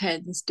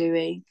Weeknd's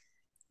doing,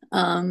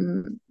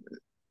 um,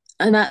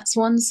 and that's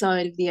one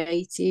side of the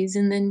 80s.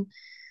 And then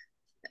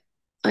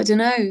I don't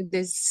know,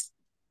 there's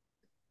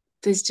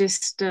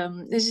just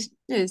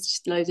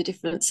loads of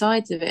different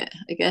sides of it,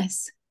 I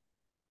guess.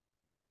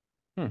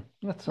 I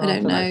That's don't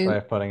a nice know. way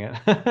of putting it.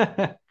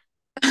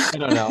 I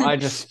don't know. I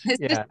just,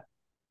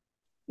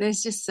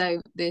 there's just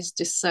yeah, there's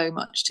just so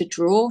much to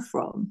draw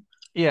from.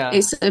 yeah.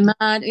 It's a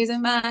mad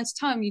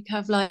time. You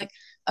have like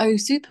Oh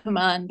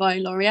Superman by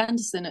Laurie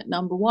Anderson at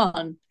number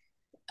one,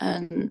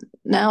 and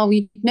now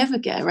we never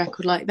get a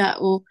record like that.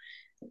 Or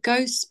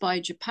Ghosts by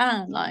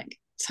Japan, like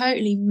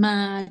totally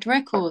mad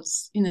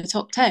records in the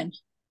top 10.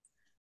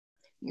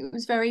 It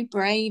was very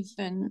brave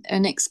and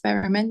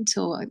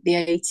experimental at the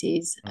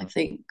 80s, I Mm.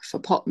 think, for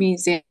pop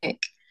music.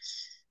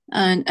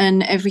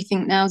 And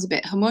everything now is a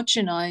bit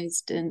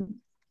homogenized, and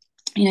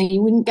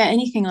you wouldn't get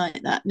anything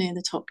like that near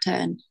the top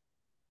 10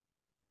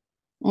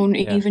 or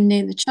Yeah. even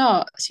near the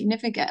charts. You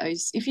never get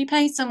those. If you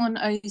play someone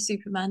Oh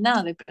Superman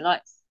now, they'd be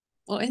like,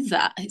 what is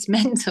that? It's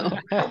mental.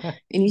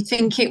 And you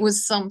think it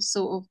was some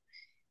sort of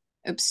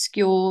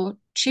obscure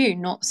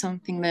tune, not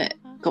something that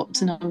got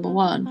to number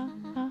one.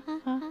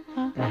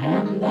 The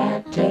hand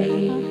that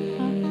takes.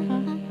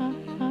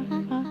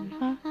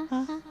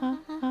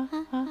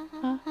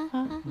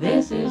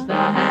 This is the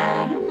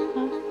hand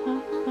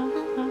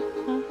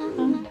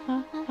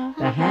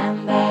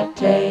that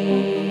takes.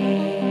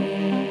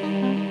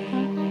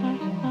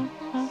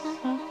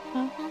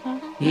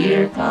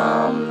 Here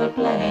come the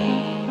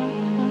planes.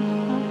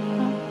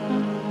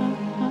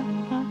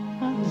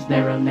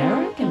 They're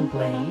American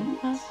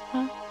planes,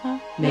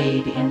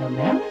 made in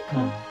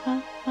America.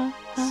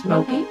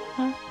 Smoking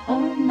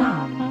or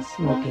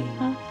non-smoking?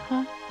 Ah,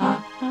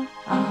 ah,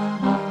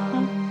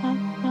 ah,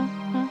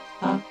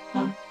 ah, ah,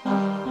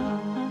 ah.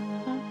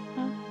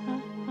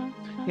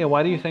 Yeah,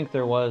 why do you think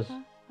there was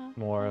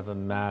more of a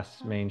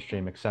mass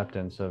mainstream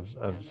acceptance of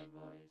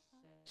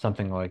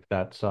something like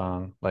that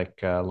song, like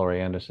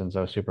Laurie Anderson's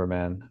 "Oh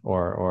Superman,"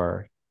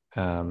 or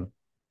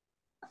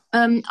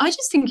I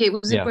just think it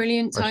was a yeah,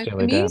 brilliant or time for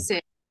 "Steely Dan"?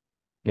 music.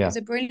 It Yeah, was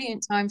a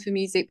brilliant time for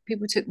music.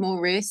 People took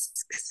more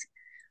risks.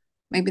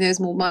 Maybe there's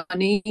more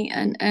money,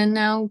 and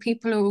now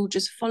people are all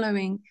just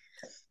following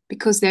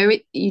because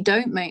you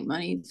don't make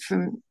money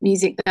from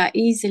music that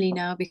easily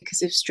now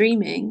because of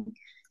streaming.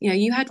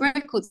 You had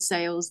record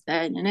sales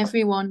then, and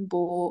everyone,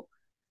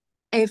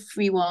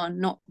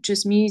 not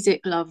just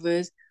music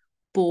lovers,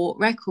 bought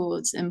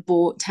records and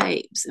bought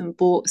tapes and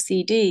bought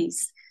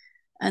CDs.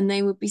 And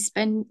they would be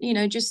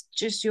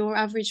just your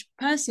average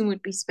person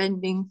would be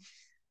spending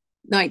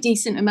like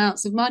decent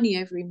amounts of money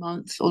every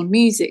month on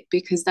music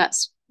because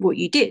that's what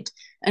you did.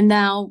 And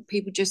now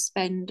people just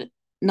spend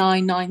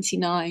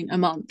 9.99 a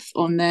month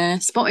on their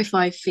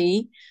Spotify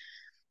fee.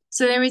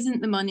 So there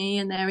isn't the money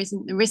and there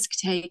isn't the risk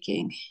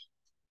taking.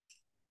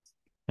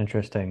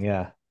 interesting.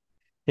 Yeah,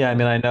 yeah. I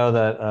mean, I know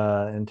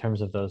that in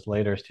terms of those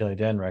later Steely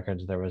Dan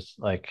records, there was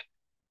like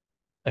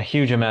a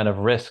huge amount of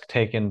risk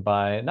taken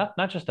by not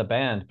just the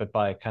band, but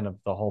by kind of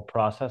the whole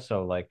process.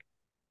 So like,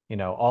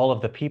 all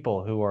of the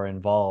people who are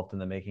involved in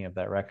the making of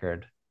that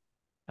record,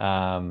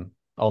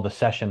 all the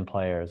session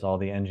players, all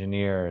the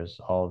engineers,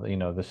 all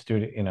the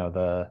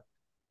studio,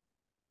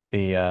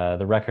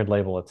 the record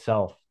label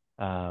itself,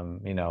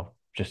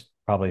 just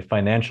probably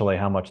financially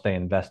how much they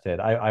invested.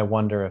 I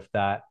wonder if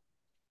that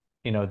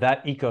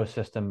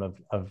ecosystem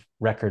of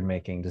record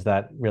making, does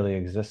that really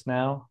exist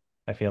now?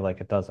 I feel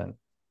like it doesn't.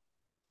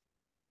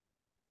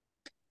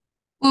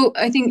 Well,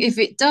 I think if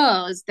it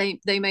does, they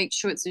make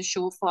sure it's a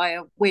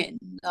surefire win.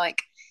 Like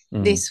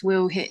Mm, this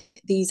will hit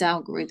these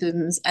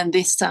algorithms and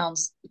this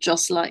sounds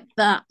just like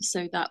that.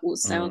 So that will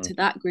sell mm. to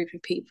that group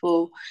of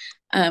people.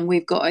 And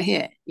we've got a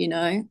hit.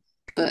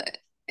 But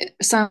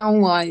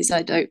sound wise,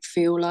 I don't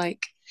feel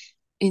like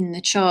in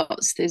the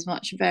charts there's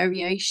much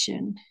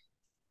variation.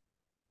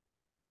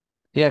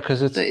 Yeah,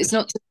 because But it's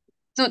not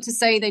to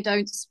say they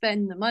don't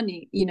spend the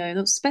money.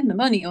 They'll spend the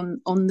money on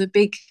the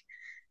big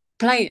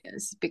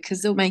players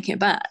because they'll make it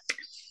back.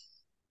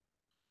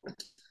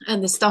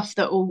 And the stuff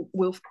that will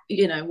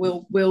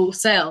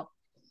sell,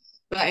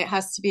 but it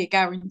has to be a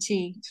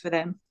guarantee for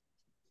them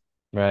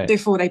right.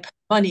 before they put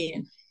money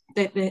in.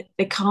 They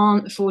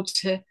can't afford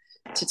to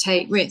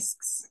take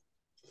risks.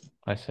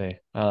 I see.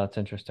 Oh, that's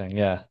interesting.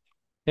 Yeah.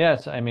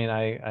 Yes, I mean,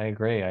 I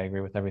agree. I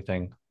agree with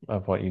everything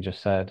of what you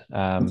just said.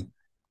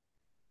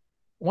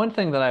 One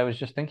thing that I was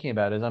just thinking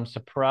about is I'm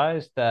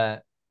surprised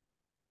that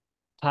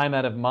Time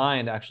Out of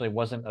Mind actually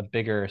wasn't a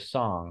bigger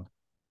song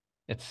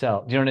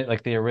itself. Do you know,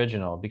 like the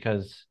original?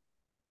 Because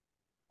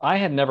I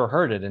had never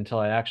heard it until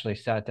I actually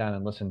sat down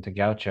and listened to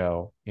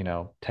Gaucho,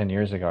 10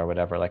 years ago or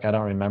whatever. Like, I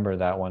don't remember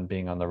that one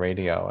being on the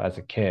radio as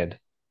a kid.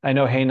 I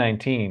know Hey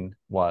 19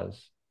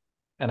 was,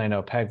 and I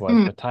know Peg was,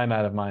 Mm, but Time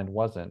Out of Mind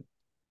wasn't.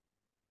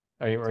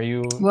 Are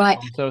you right.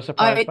 also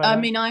surprised I by I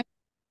that? mean I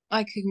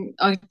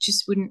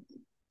just wouldn't.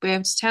 be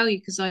able to tell you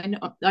because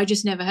I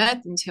just never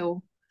heard them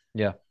till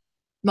Yeah.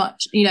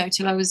 much,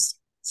 till I was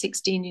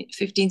 16,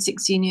 15,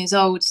 16 years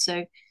old.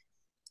 So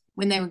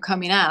when they were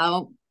coming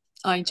out,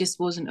 I just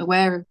wasn't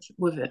aware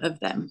of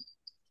them.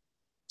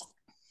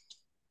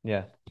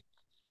 Yeah.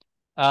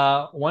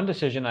 One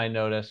decision I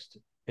noticed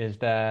is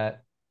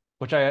that,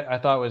 which I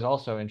thought was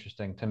also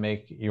interesting to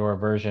make your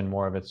version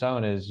more of its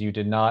own, is you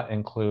did not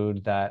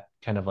include that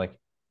kind of like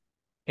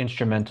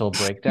instrumental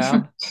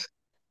breakdown.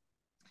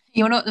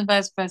 You're not the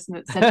first person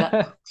that said that.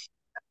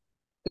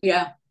 Did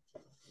Yeah.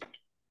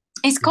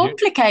 It's you?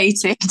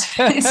 complicated.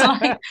 It's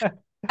like,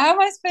 how am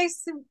I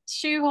supposed to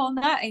shoehorn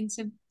that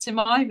into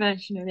my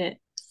version of it?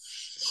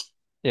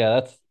 Yeah,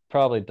 that's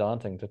probably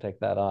daunting to take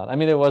that on. I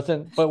mean, it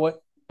wasn't, but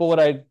what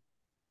I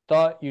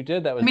thought you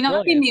did that I was mean, I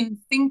didn't brilliant. even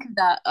think of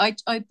that.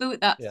 I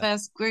built that Yeah.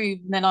 first groove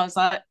and then I was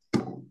like,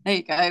 there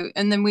you go.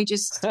 And then we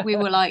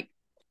were like,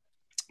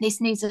 this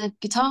needs a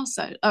guitar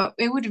solo. Oh,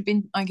 it would have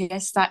been, I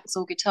guess, sax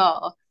or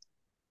guitar.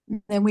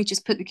 And then we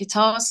just put the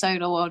guitar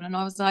solo on and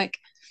I was like,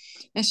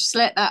 let's just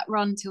let that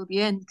run till the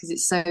end because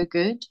it's so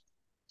good.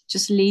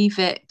 Just leave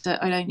it.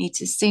 I don't need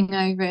to sing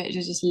over it.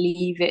 Just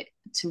leave it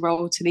to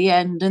roll to the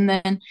end. And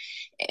then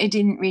it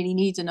didn't really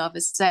need another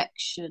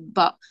section.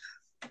 But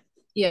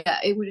yeah,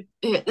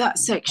 that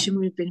section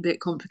would have been a bit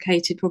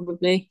complicated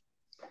probably.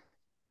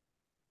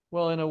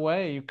 Well, in a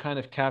way, you kind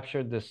of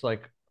captured this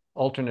like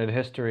alternate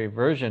history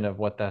version of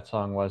what that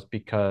song was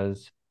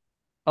because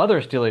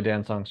other Steely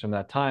Dan songs from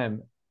that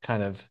time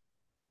kind of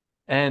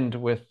end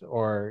with,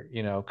 or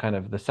kind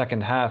of the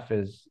second half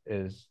is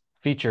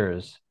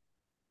features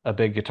a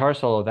big guitar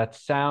solo that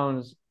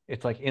sounds,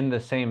 it's like in the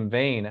same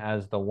vein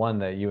as the one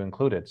that you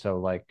included. So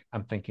like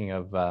I'm thinking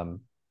of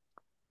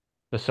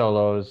the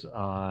solos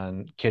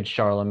on Kid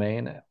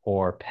Charlemagne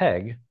or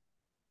Peg.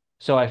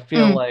 So I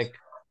feel Mm. like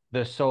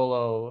the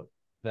solo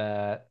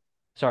that,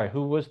 sorry,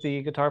 who was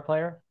the guitar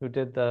player who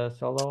did the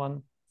solo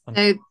on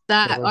So your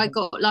that I version?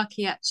 got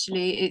lucky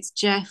actually. It's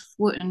Jeff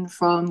Wooten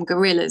from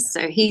Gorillaz.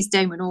 So he's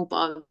Damon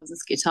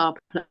Albarn's guitar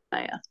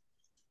player.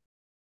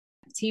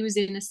 He was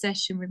in a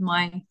session with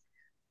my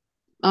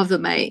other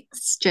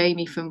mates,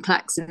 Jamie from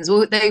Claxons.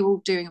 Well, they were all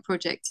doing a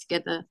project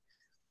together.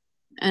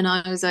 And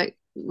I was like,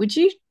 would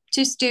you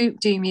just do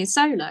me a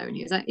solo? And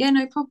he was like, yeah,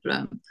 no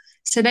problem.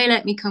 So they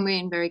let me come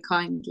in very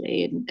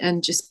kindly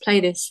and just play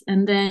this.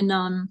 And then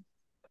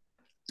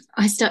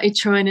I started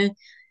trying to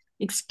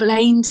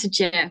explain to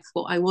Jeff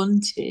what I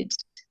wanted.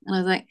 And I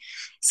was like,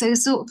 so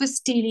sort of a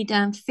Steely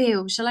Dan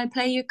feel. Shall I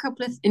play you a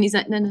couple of? And he's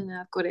like, no, no,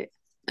 no, I've got it.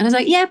 And I was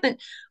like, yeah, but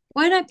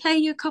why don't I play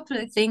you a couple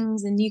of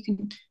things and you can?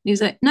 And he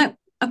was like, no,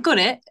 I've got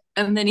it.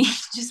 And then he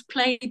just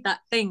played that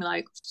thing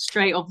like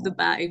straight off the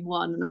bat in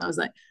one. And I was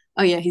like,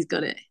 oh yeah, he's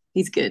got it.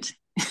 He's good.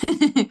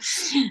 He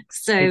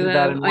So did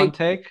that in one I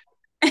take?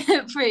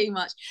 pretty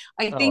much.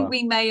 I Oh, think wow.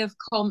 we may have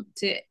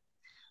comped it.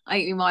 I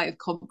think we might have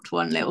comped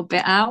one little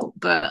bit out,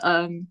 but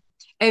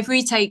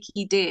every take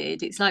he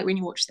did, it's like when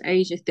you watch the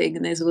Asia thing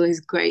and there's all those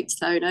great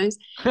solos.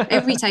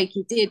 Every take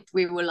he did,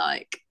 we were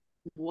like,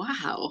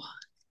 wow.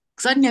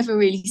 Because I'd never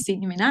really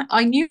seen him in that.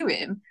 I knew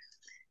him.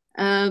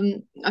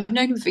 I've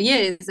known him for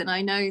years and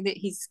I know that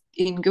he's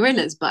in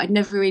Gorillaz, but I'd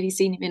never really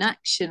seen him in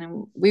action.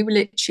 And we were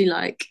literally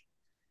like,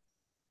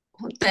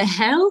 what the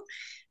hell?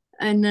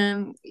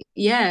 And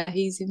yeah,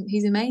 he's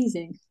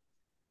amazing.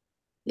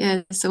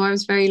 Yeah, so I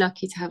was very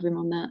lucky to have him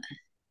on that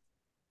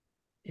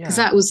because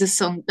Yeah. that was the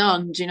song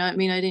done. Do you know what I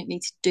mean? I didn't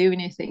need to do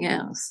anything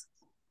else.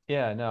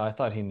 Yeah, no, I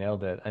thought he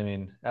nailed it. I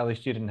mean, at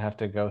least you didn't have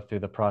to go through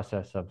the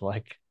process of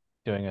like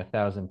doing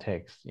 1,000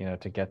 takes,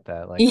 to get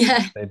that, like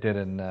Yeah, they did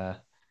in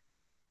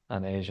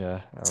on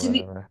Asia or to be,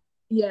 whatever.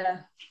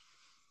 yeah,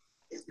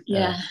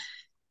 Yeah. yeah.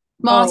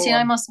 Oh, Martin,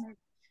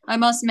 I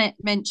must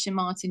mention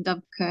Martin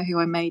Dubker, who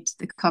I made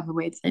the cover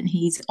with, and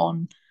he's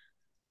on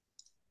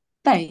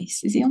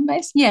bass. Is he on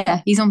bass?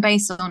 Yeah, he's on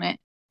bass on it.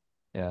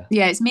 yeah.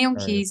 Yeah, it's me on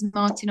Very good. keys,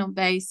 Martin on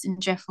bass,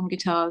 and Jeff on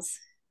guitars.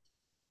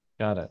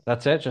 Got it.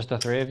 That's it? Just the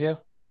three of you?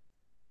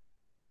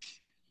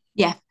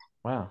 Yeah.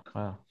 Wow.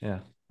 Wow. Yeah.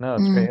 No,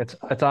 it's great.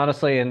 Mm. It's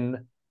honestly, and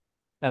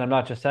I'm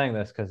not just saying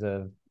this because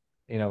of,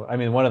 I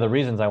mean, one of the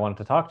reasons I wanted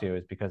to talk to you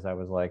is because I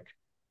was like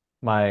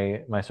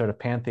my sort of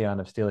pantheon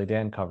of Steely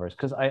Dan covers,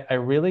 because I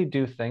really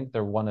do think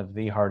they're one of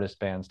the hardest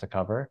bands to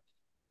cover.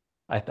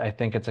 I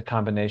think it's a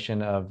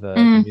combination of the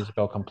Mm.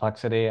 musical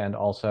complexity, and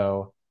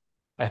also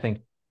I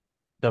think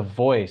the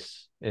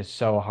voice is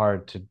so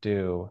hard to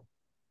do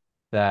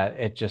that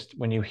it just,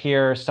 when you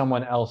hear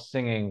someone else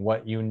singing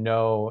what you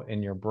know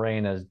in your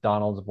brain as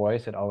Donald's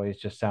voice, it always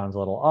just sounds a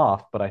little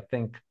off. But I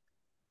think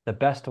the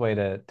best way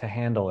to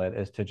handle it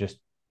is to just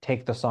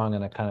take the song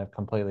in a kind of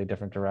completely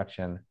different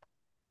direction.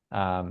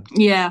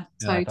 Yeah,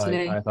 And I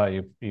totally. thought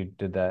you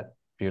did that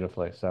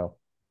beautifully. So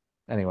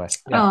anyway,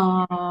 yeah,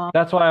 Oh, thanks.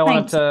 that's why I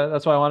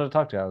wanted to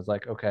talk to you. I was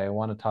like, okay, I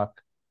want to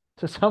talk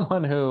to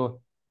someone who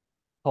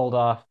pulled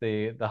off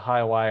the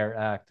high wire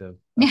act of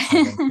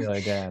covering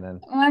Steely Dan.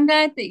 And Well, I'm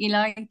glad that you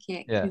like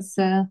it yeah, because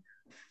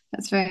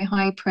that's very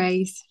high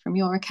praise from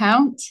your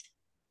account.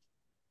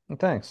 and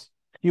thanks.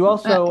 You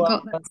Got that, also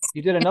got that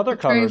you did another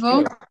cover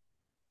approval. too.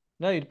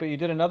 No, but you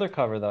did another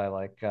cover that I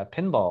like,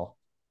 Pinball.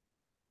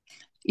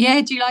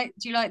 Yeah, do you like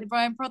the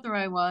Brian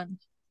Prothero one?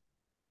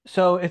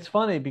 So it's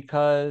funny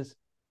because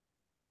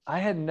I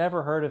had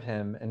never heard of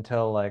him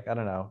until like, I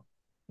don't know,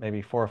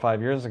 maybe 4 or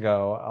 5 years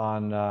ago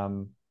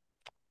on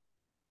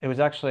it was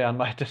actually on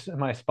my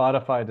my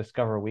Spotify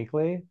Discover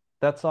Weekly.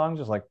 That song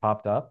just like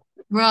popped up.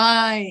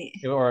 Right.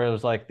 Or it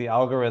was like the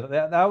algorithm.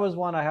 That was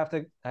one I have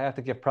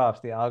to give props.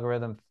 The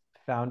algorithm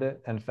found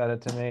it and fed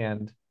it to me,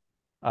 and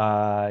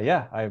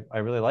yeah, I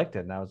really liked it.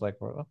 And I was like,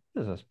 well,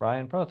 what is this?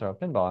 Brian Prothero,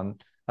 Pinball.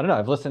 And I don't know,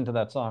 I've listened to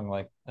that song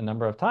like a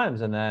number of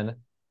times, and then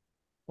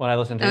when I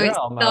listened to Oh, your it's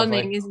album, I was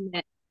stunning, like, isn't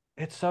it?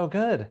 it's so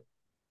good.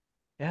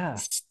 Yeah,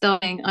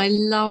 Stunning. I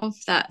love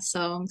that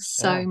song yeah.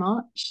 so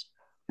much.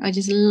 I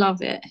just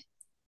love it.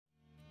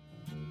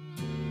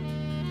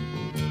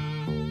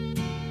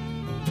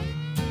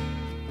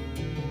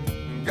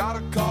 Got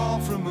a call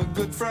from a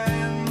good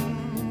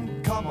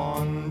friend. Come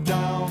on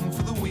down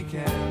for the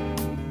weekend.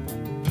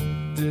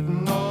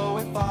 Didn't know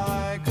if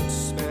I could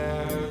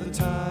spare the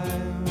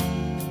time.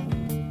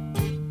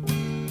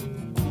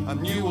 I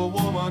knew a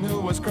woman who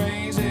was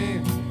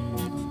crazy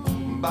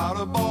about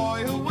a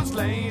boy who was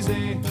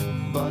lazy,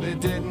 but it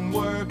didn't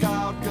work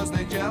out cause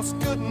they just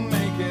couldn't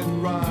make it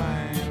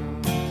rhyme.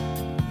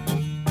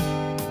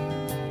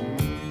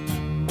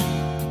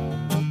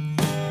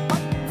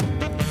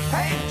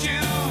 Hey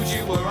Jude,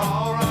 you were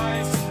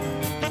alright.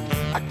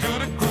 I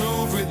could have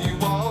grooved with you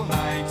all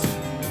night,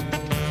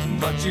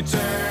 but you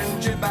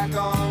turned your back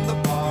on the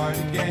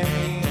party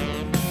game.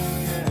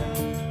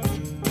 Yeah.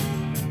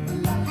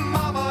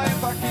 Mama,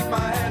 if I keep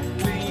my head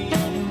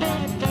clean,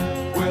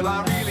 will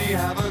I really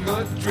have a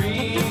good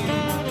dream?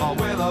 Or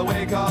will I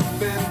wake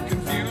up in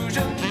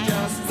confusion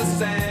just the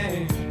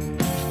same?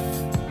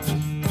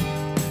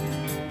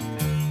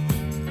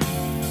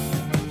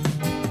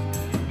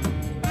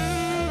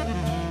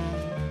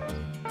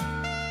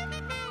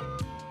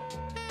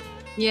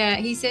 Yeah,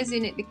 he says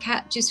in it the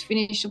cat just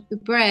finished off the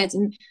bread,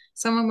 and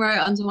someone wrote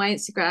under my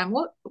Instagram,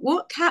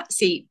 what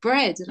cats eat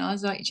bread? And I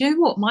was like, do you know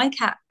what? My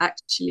cat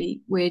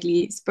actually weirdly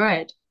eats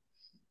bread.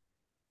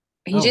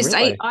 He Oh, just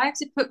ate. really? I have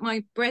to put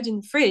my bread in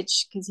the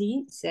fridge because he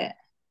eats it.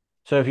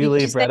 So if you He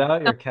leave just bread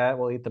out, your cat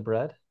will eat the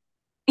bread?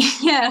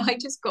 yeah, I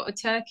just got a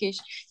Turkish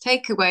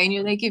takeaway,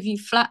 and they give you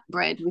flat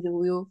bread with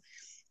all your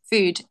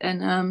food,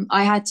 and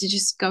I had to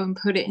just go and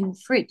put it in the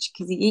fridge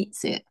because he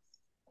eats it.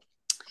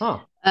 Huh.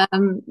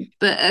 Um,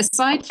 but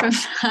aside from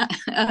that,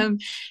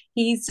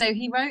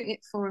 he wrote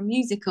it for a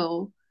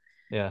musical,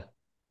 Yeah.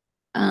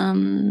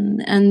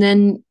 and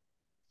then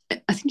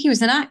I think he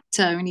was an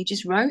actor, and he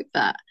just wrote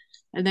that,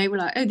 and they were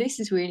like, "Oh, this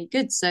is really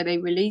good," so they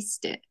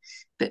released it.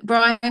 But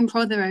Brian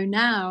Prothero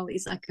now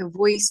is like a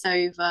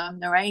voiceover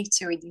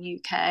narrator in the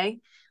UK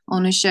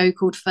on a show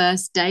called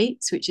First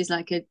Dates, which is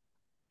like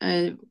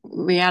a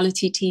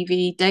reality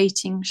TV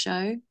dating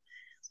show.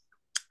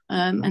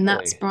 And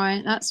that's Really?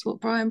 Brian. That's what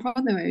Brian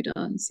Prothero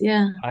does.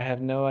 Yeah. I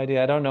have no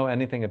idea. I don't know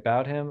anything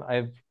about him.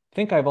 I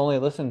think I've only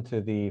listened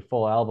to the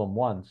full album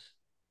once.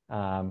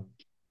 Um,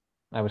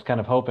 I was kind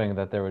of hoping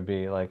that there would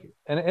be like,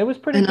 and it was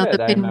pretty Another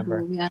good. I pinball.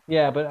 remember. Yeah.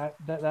 Yeah, but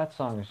that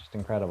song is just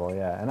incredible.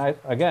 Yeah, and I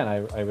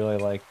really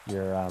like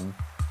your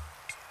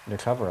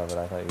cover of it.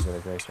 I thought you did a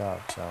great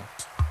job. So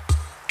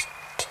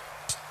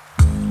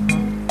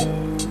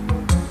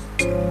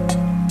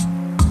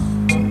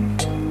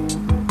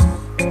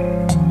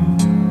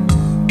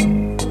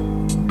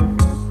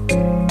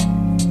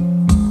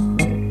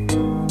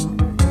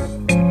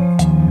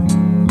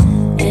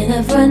And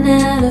I've run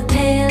out of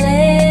pale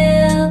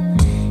ale,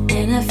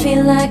 and I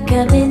feel like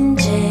I'm in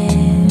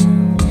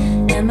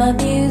jail, and my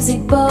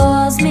music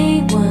bores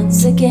me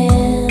once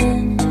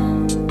again.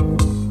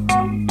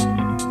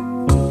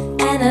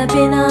 And I've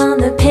been on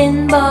the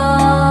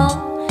pinball,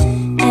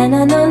 and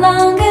I no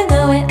longer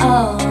know it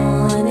all.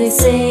 And they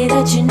say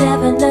that you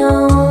never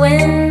know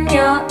when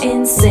you're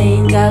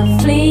insane.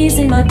 Got fleas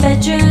in my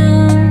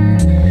bedroom,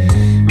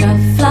 got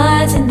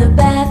flies in the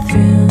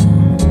bathroom,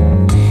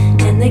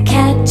 and the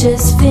cat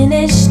just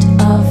finished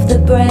off the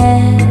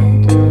bread.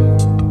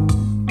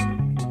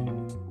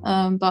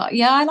 But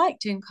yeah, I like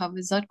doing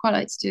covers. I'd quite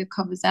like to do a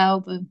covers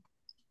album.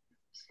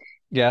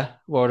 yeah,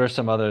 what are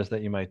some others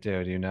that you might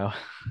do? Do you know?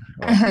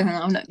 Or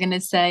I'm not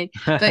gonna say,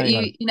 but you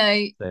want you know,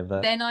 to save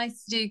that? they're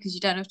nice to do because you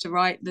don't have to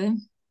write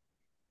them.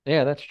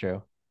 Yeah, that's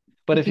true.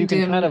 But You if you can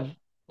can do kind them. of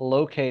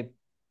locate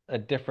a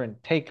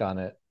different take on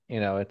it,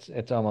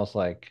 it's almost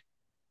like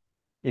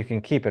you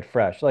can keep it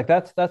fresh. Like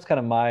that's kind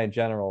of my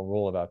general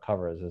rule about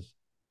covers is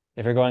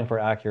if you're going for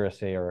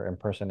accuracy or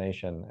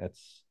impersonation,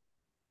 it's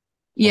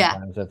Yeah.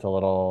 sometimes it's a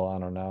little, I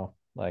don't know,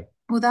 like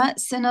Well,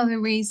 that's another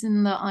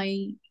reason that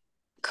I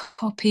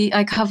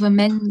cover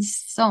men's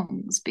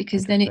songs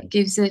because then it interesting.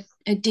 gives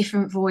a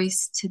different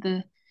voice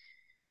to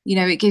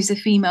it gives a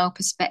female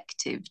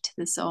perspective to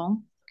the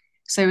song.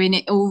 So in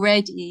it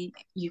already,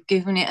 you've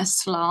given it a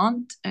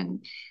slant,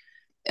 and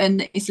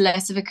it's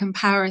less of a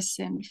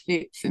comparison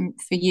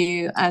for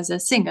you as a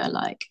singer.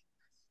 Like,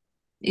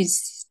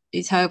 is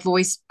her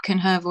voice, can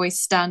her voice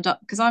stand up?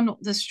 Because I'm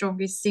not the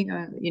strongest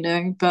singer,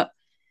 but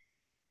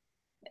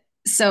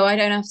so I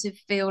don't have to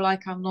feel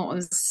like I'm not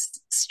as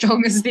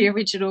strong as the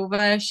original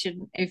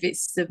version if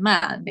it's the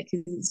man,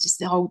 because it's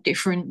just a whole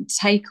different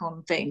take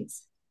on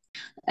things.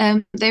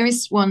 There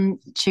is one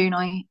tune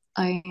I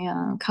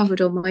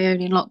covered on my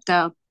own in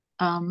lockdown,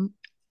 um,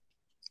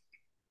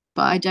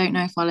 but I don't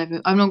know if I'll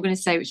ever. I'm not going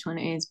to say which one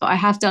it is, but I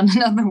have done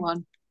another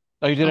one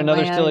Oh, you did on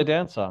another my Steely own.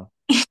 Dan song.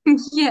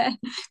 Yeah,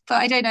 but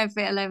I don't know if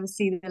it'll ever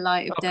see the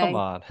light of Oh, come day.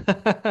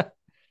 on.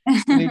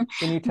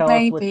 Can you tell us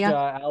Maybe. which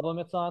album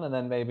it's on, and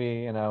then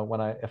maybe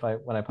when I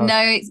post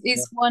No, it.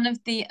 it's one of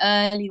the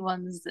early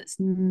ones that's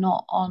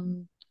not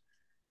on.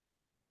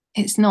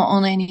 It's not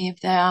on any of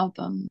their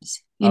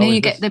albums. You know, Oh, is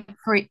you get this?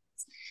 the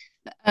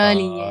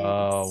early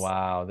Oh, years.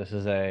 wow. This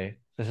is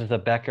a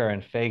Becker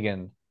and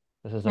Fagan.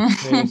 This is a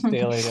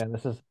pre-Steely Dan.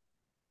 This is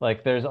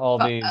like there's all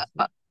but, these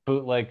but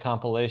bootleg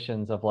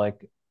compilations of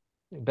like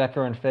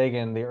Becker and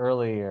Fagan the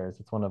early years.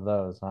 It's one of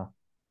those, huh?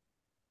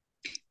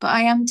 but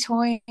I am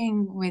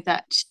toying with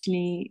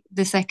actually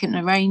the second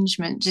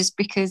arrangement, just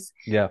because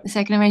Yeah. the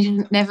second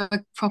arrangement never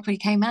properly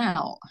came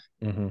out.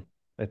 hmm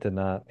It did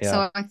not. Yeah.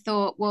 So I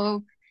thought,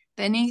 well,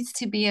 there needs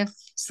to be a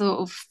sort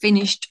of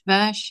finished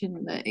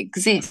version that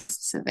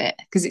exists of it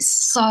because it's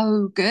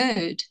so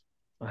good.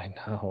 I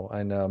know.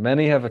 I know.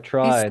 Many have It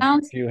tried,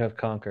 sounds few have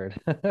conquered.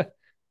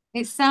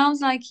 it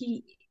sounds like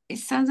he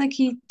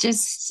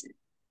just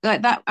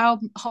like that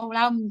whole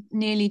album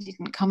nearly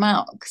didn't come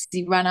out because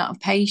he ran out of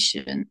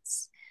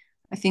patience.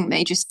 I think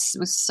they just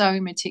was so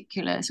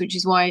meticulous, which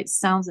is why it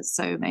sounds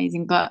so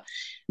amazing. But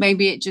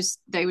maybe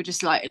they were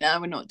just like, no,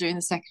 we're not doing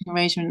the second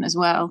arrangement as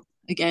well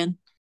again.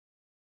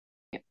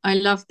 I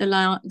love the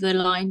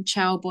line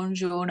 "Ciao,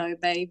 buongiorno,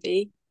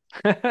 baby."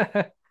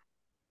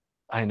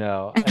 I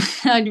know.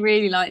 I'd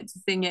really like to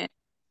sing it.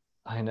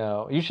 I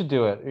know. You should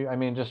do it. I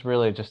mean, just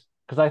really just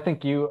because I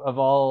think of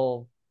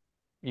all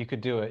you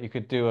could do it. You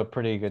could do a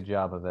pretty good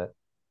job of it.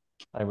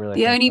 I really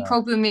The think only so.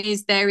 problem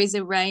is there is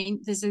a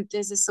range. There's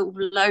a sort of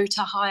low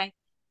to high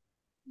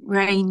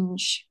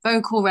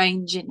vocal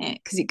range in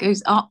it because it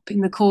goes up in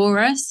the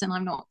chorus, and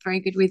I'm not very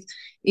good with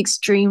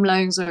extreme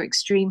lows or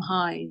extreme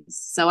highs,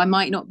 so I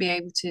might not be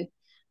able to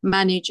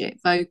manage it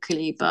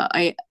vocally. But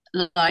I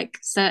like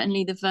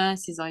certainly the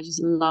verses I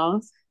just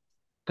love.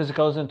 Because it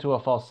goes into a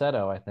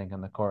falsetto, I think,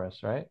 in the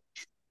chorus, right?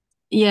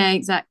 Yeah,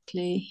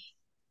 exactly.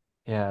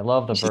 Yeah, I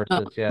love the Which is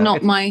not verses. Yeah,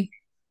 not my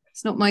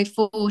it's not my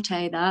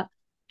forte that.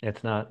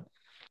 it's not.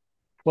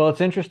 Well,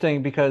 it's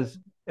interesting because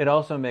it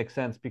also makes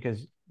sense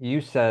because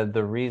you said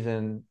the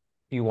reason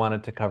you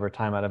wanted to cover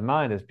Time Out of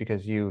Mind is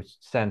because you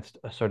sensed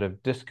a sort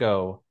of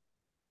disco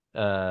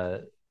uh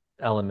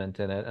element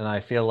in it. And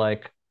I feel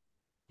like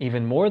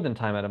even more than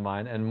Time Out of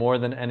Mind and more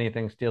than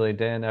anything Steely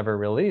Dan ever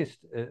released,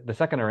 the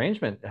second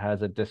arrangement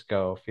has a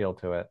disco feel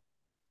to it.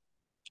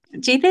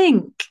 Do you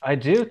think? I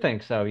do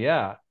think so,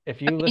 yeah.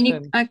 If you And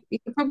listen you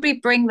could probably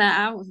bring that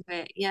out of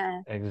it,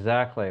 yeah.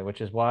 exactly, which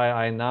is why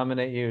I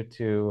nominate you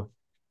to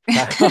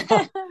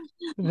tackle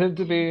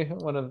to be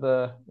one of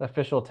the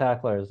official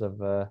tacklers of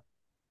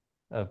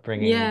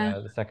bringing Yeah,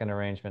 the second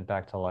arrangement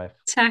back to life.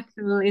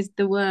 tackle is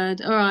the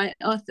word. All right,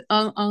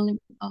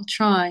 I'll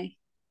try.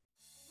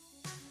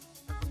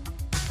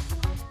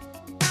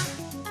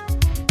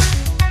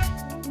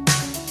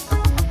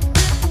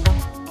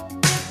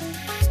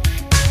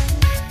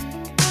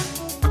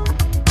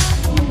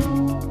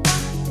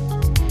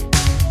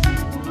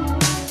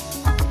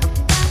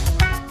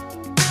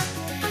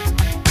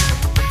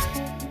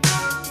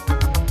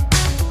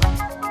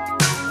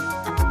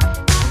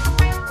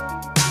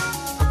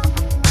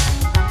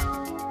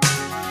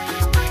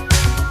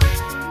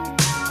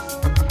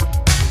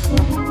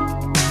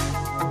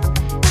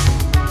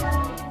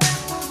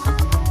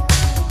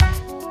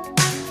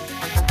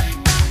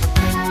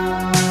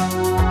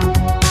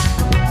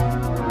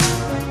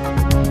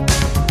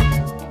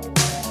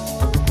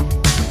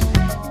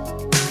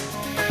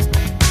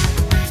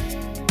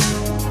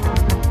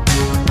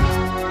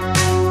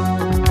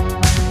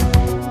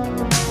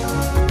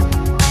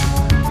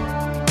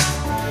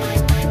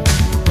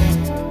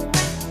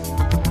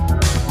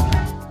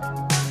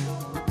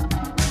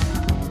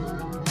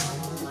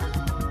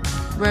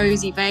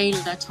 Rosie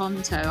Vela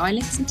Tonto. I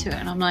listened to it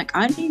and I'm like,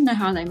 I don't even know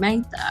how they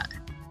made that.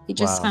 It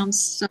just Wow.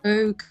 sounds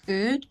so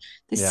good.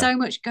 There's Yeah. so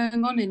much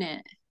going on in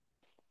it.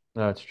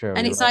 No, it's true.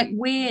 And You're it's right. like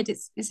weird.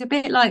 It's a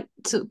bit like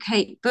sort of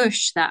Kate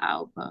Bush, that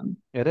album.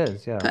 It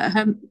is, yeah. But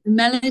her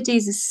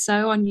melodies are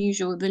so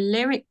unusual. The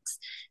lyrics,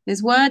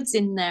 there's words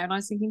in there, and I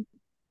was thinking,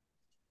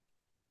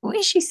 what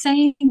is she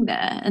saying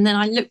there? And then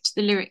I looked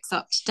the lyrics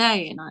up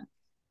today, and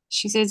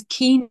she says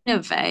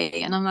Kinove,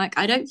 and I'm like,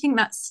 I don't think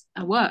that's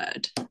a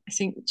word. I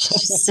think she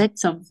just said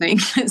something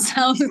that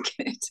sounds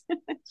good.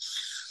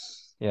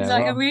 It's Yeah,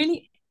 like a well,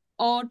 really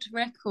odd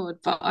record,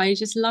 but I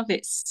just love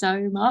it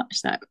so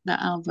much, that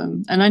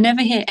album. And I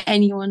never hear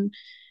anyone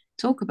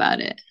talk about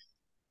it.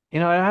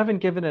 I haven't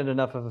given it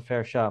enough of a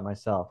fair shot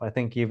myself. I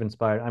think you've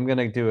inspired. I'm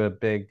gonna do a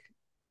big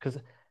because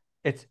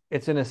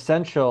it's an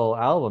essential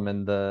album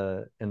in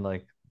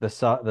like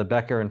the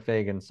Becker and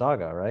Fagan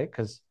saga, right?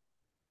 Because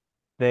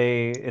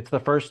it's the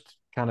first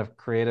kind of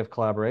creative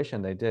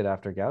collaboration they did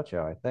after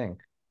Gaucho, I think.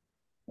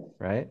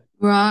 Right?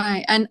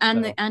 Right.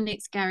 So, And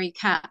it's Gary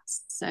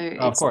Katz, so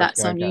oh, of it's course,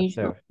 that's Gary Katz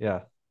unusual. too.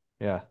 Yeah.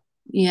 Yeah.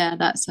 Yeah,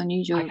 that's I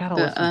unusual. gotta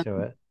But listen to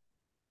it.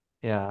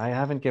 Yeah, I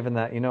haven't given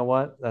that. You know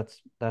what?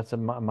 That's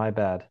my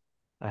bad.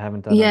 I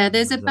haven't done it. yeah,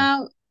 there's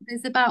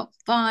about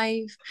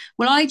five.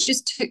 Well, I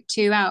just took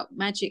two out: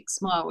 Magic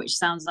Smile, which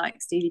sounds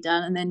like Steely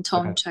Dan, and then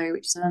Okay. Tonto,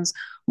 which sounds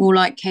more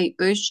like Kate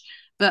Bush.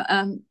 But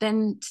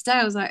then today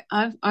I was like,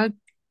 I've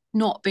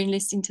not been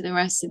listening to the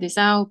rest of this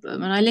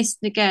album, and I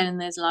listened again, and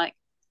there's like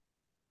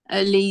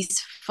at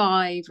least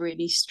five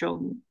really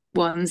strong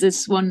ones.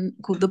 There's one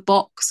called The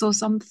Box or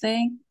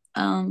something,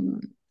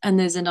 and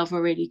there's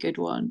another really good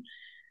one.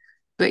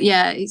 But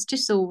yeah, it's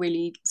just all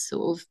really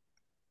sort of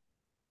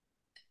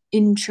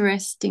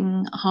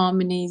interesting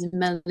harmonies and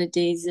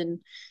melodies and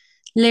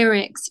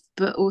lyrics,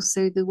 but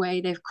also the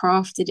way they've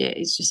crafted it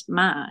is just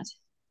mad.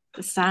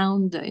 The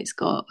sound that it's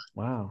got.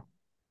 Wow.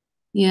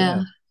 Yeah.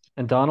 Yeah.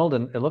 And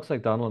it looks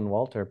like Donald and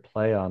Walter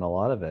play on a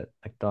lot of it,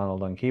 like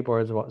Donald on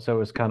keyboards. So it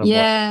was kind of like,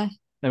 Yeah.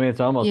 I mean, it's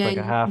almost Yeah. like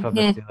a You half can of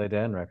a hear. Steely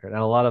Dan record.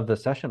 And a lot of the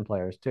session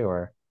players too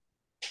are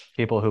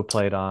people who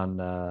played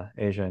on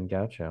Asia and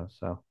Gaucho.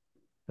 So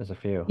there's a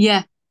few.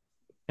 Yeah.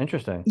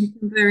 Interesting. You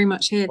can very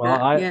much hear Well,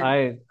 that.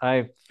 Yeah.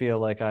 I feel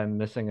like I'm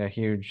missing a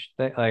huge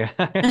thing. Like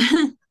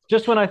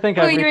just when I think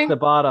Oh, I've reached the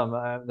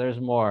bottom, there's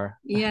more.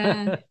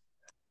 yeah.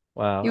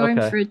 Wow. You're in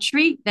Okay. for a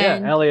treat Yeah,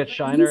 then. Elliot But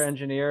Shiner,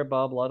 engineer,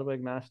 Bob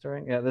Ludwig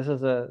mastering. Yeah,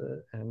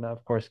 and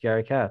of course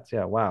Gary Katz.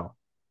 Yeah, wow.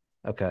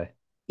 Okay.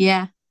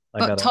 yeah. I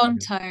But gotta.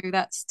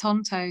 That's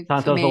Tonto for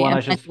Tonto's the me. one I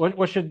And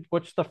should.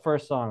 What's the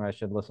first song I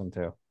should listen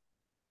to?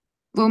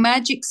 well,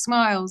 Magic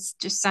Smiles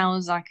just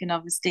sounds like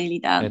another Steely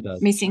It Dan,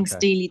 does. missing Okay.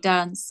 Steely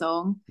Dan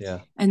song.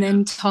 Yeah. And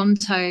then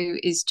Tonto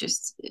is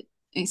just,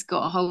 it's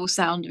got a whole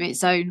sound of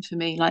its own for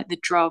me, like the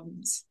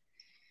drums.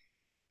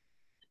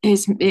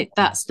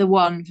 That's the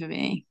one for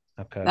me.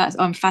 Okay.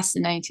 I'm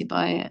fascinated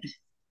by it.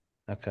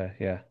 Okay.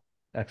 Yeah.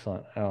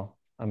 Excellent. Oh,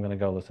 I'm gonna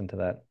go listen to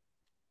that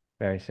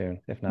very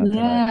soon, if not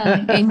tonight.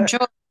 Yeah, enjoy.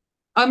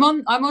 I'm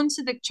on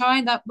to the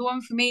China. The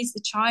one for me is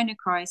the China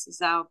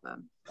Crisis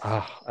album.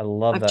 Oh, I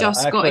love I've that. I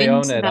just got actually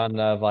own into it that. on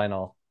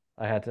vinyl.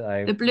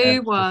 The And blue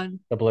it's just one.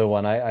 the blue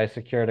one. I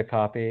secured a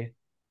copy,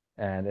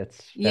 and it's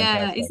Yeah,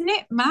 fantastic. isn't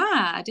it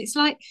mad? It's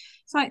like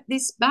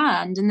this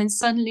band, and then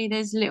suddenly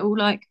there's little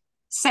like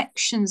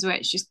sections where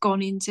it's just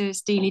gone into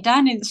Steely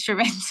Dan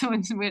instrumental,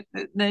 and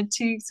they're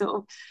two sort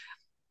of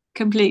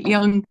completely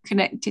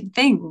unconnected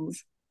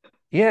things.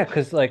 Yeah,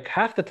 because like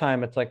half the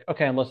time it's like,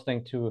 okay, I'm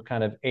listening to a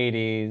kind of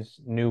 80s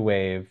new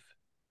wave.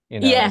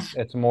 Yeah,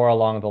 It's more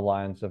along the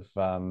lines of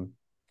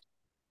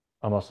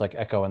almost like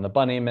Echo and the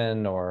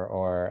Bunnymen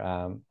or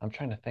I'm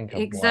trying to think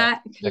of what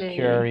The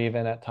Cure exactly.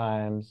 even at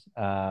times.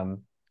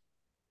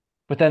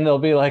 But then there'll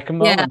be like a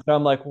Yeah, moment where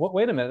I'm like,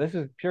 wait a minute, this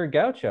is pure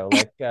gaucho.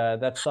 Like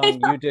that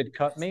song You Did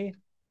Cut Me,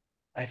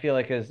 I feel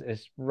like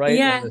is right in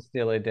yeah. the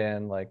Steely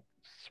Dan like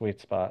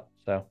sweet spot.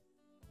 So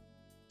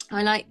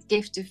I like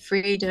Gift of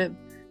Freedom,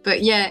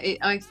 but yeah,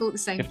 I thought the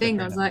same Gift of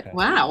thing. I was Freedom, like,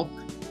 wow.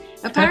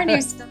 Apparently, it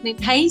was done in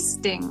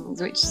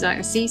Hastings, which is like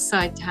a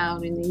seaside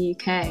town in the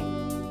UK.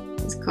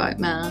 It's quite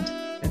mad.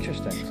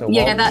 Interesting. So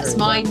Yeah, Walter, that's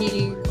my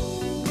new.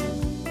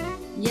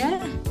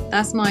 Yeah,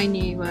 that's my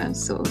new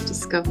sort of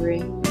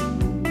discovery.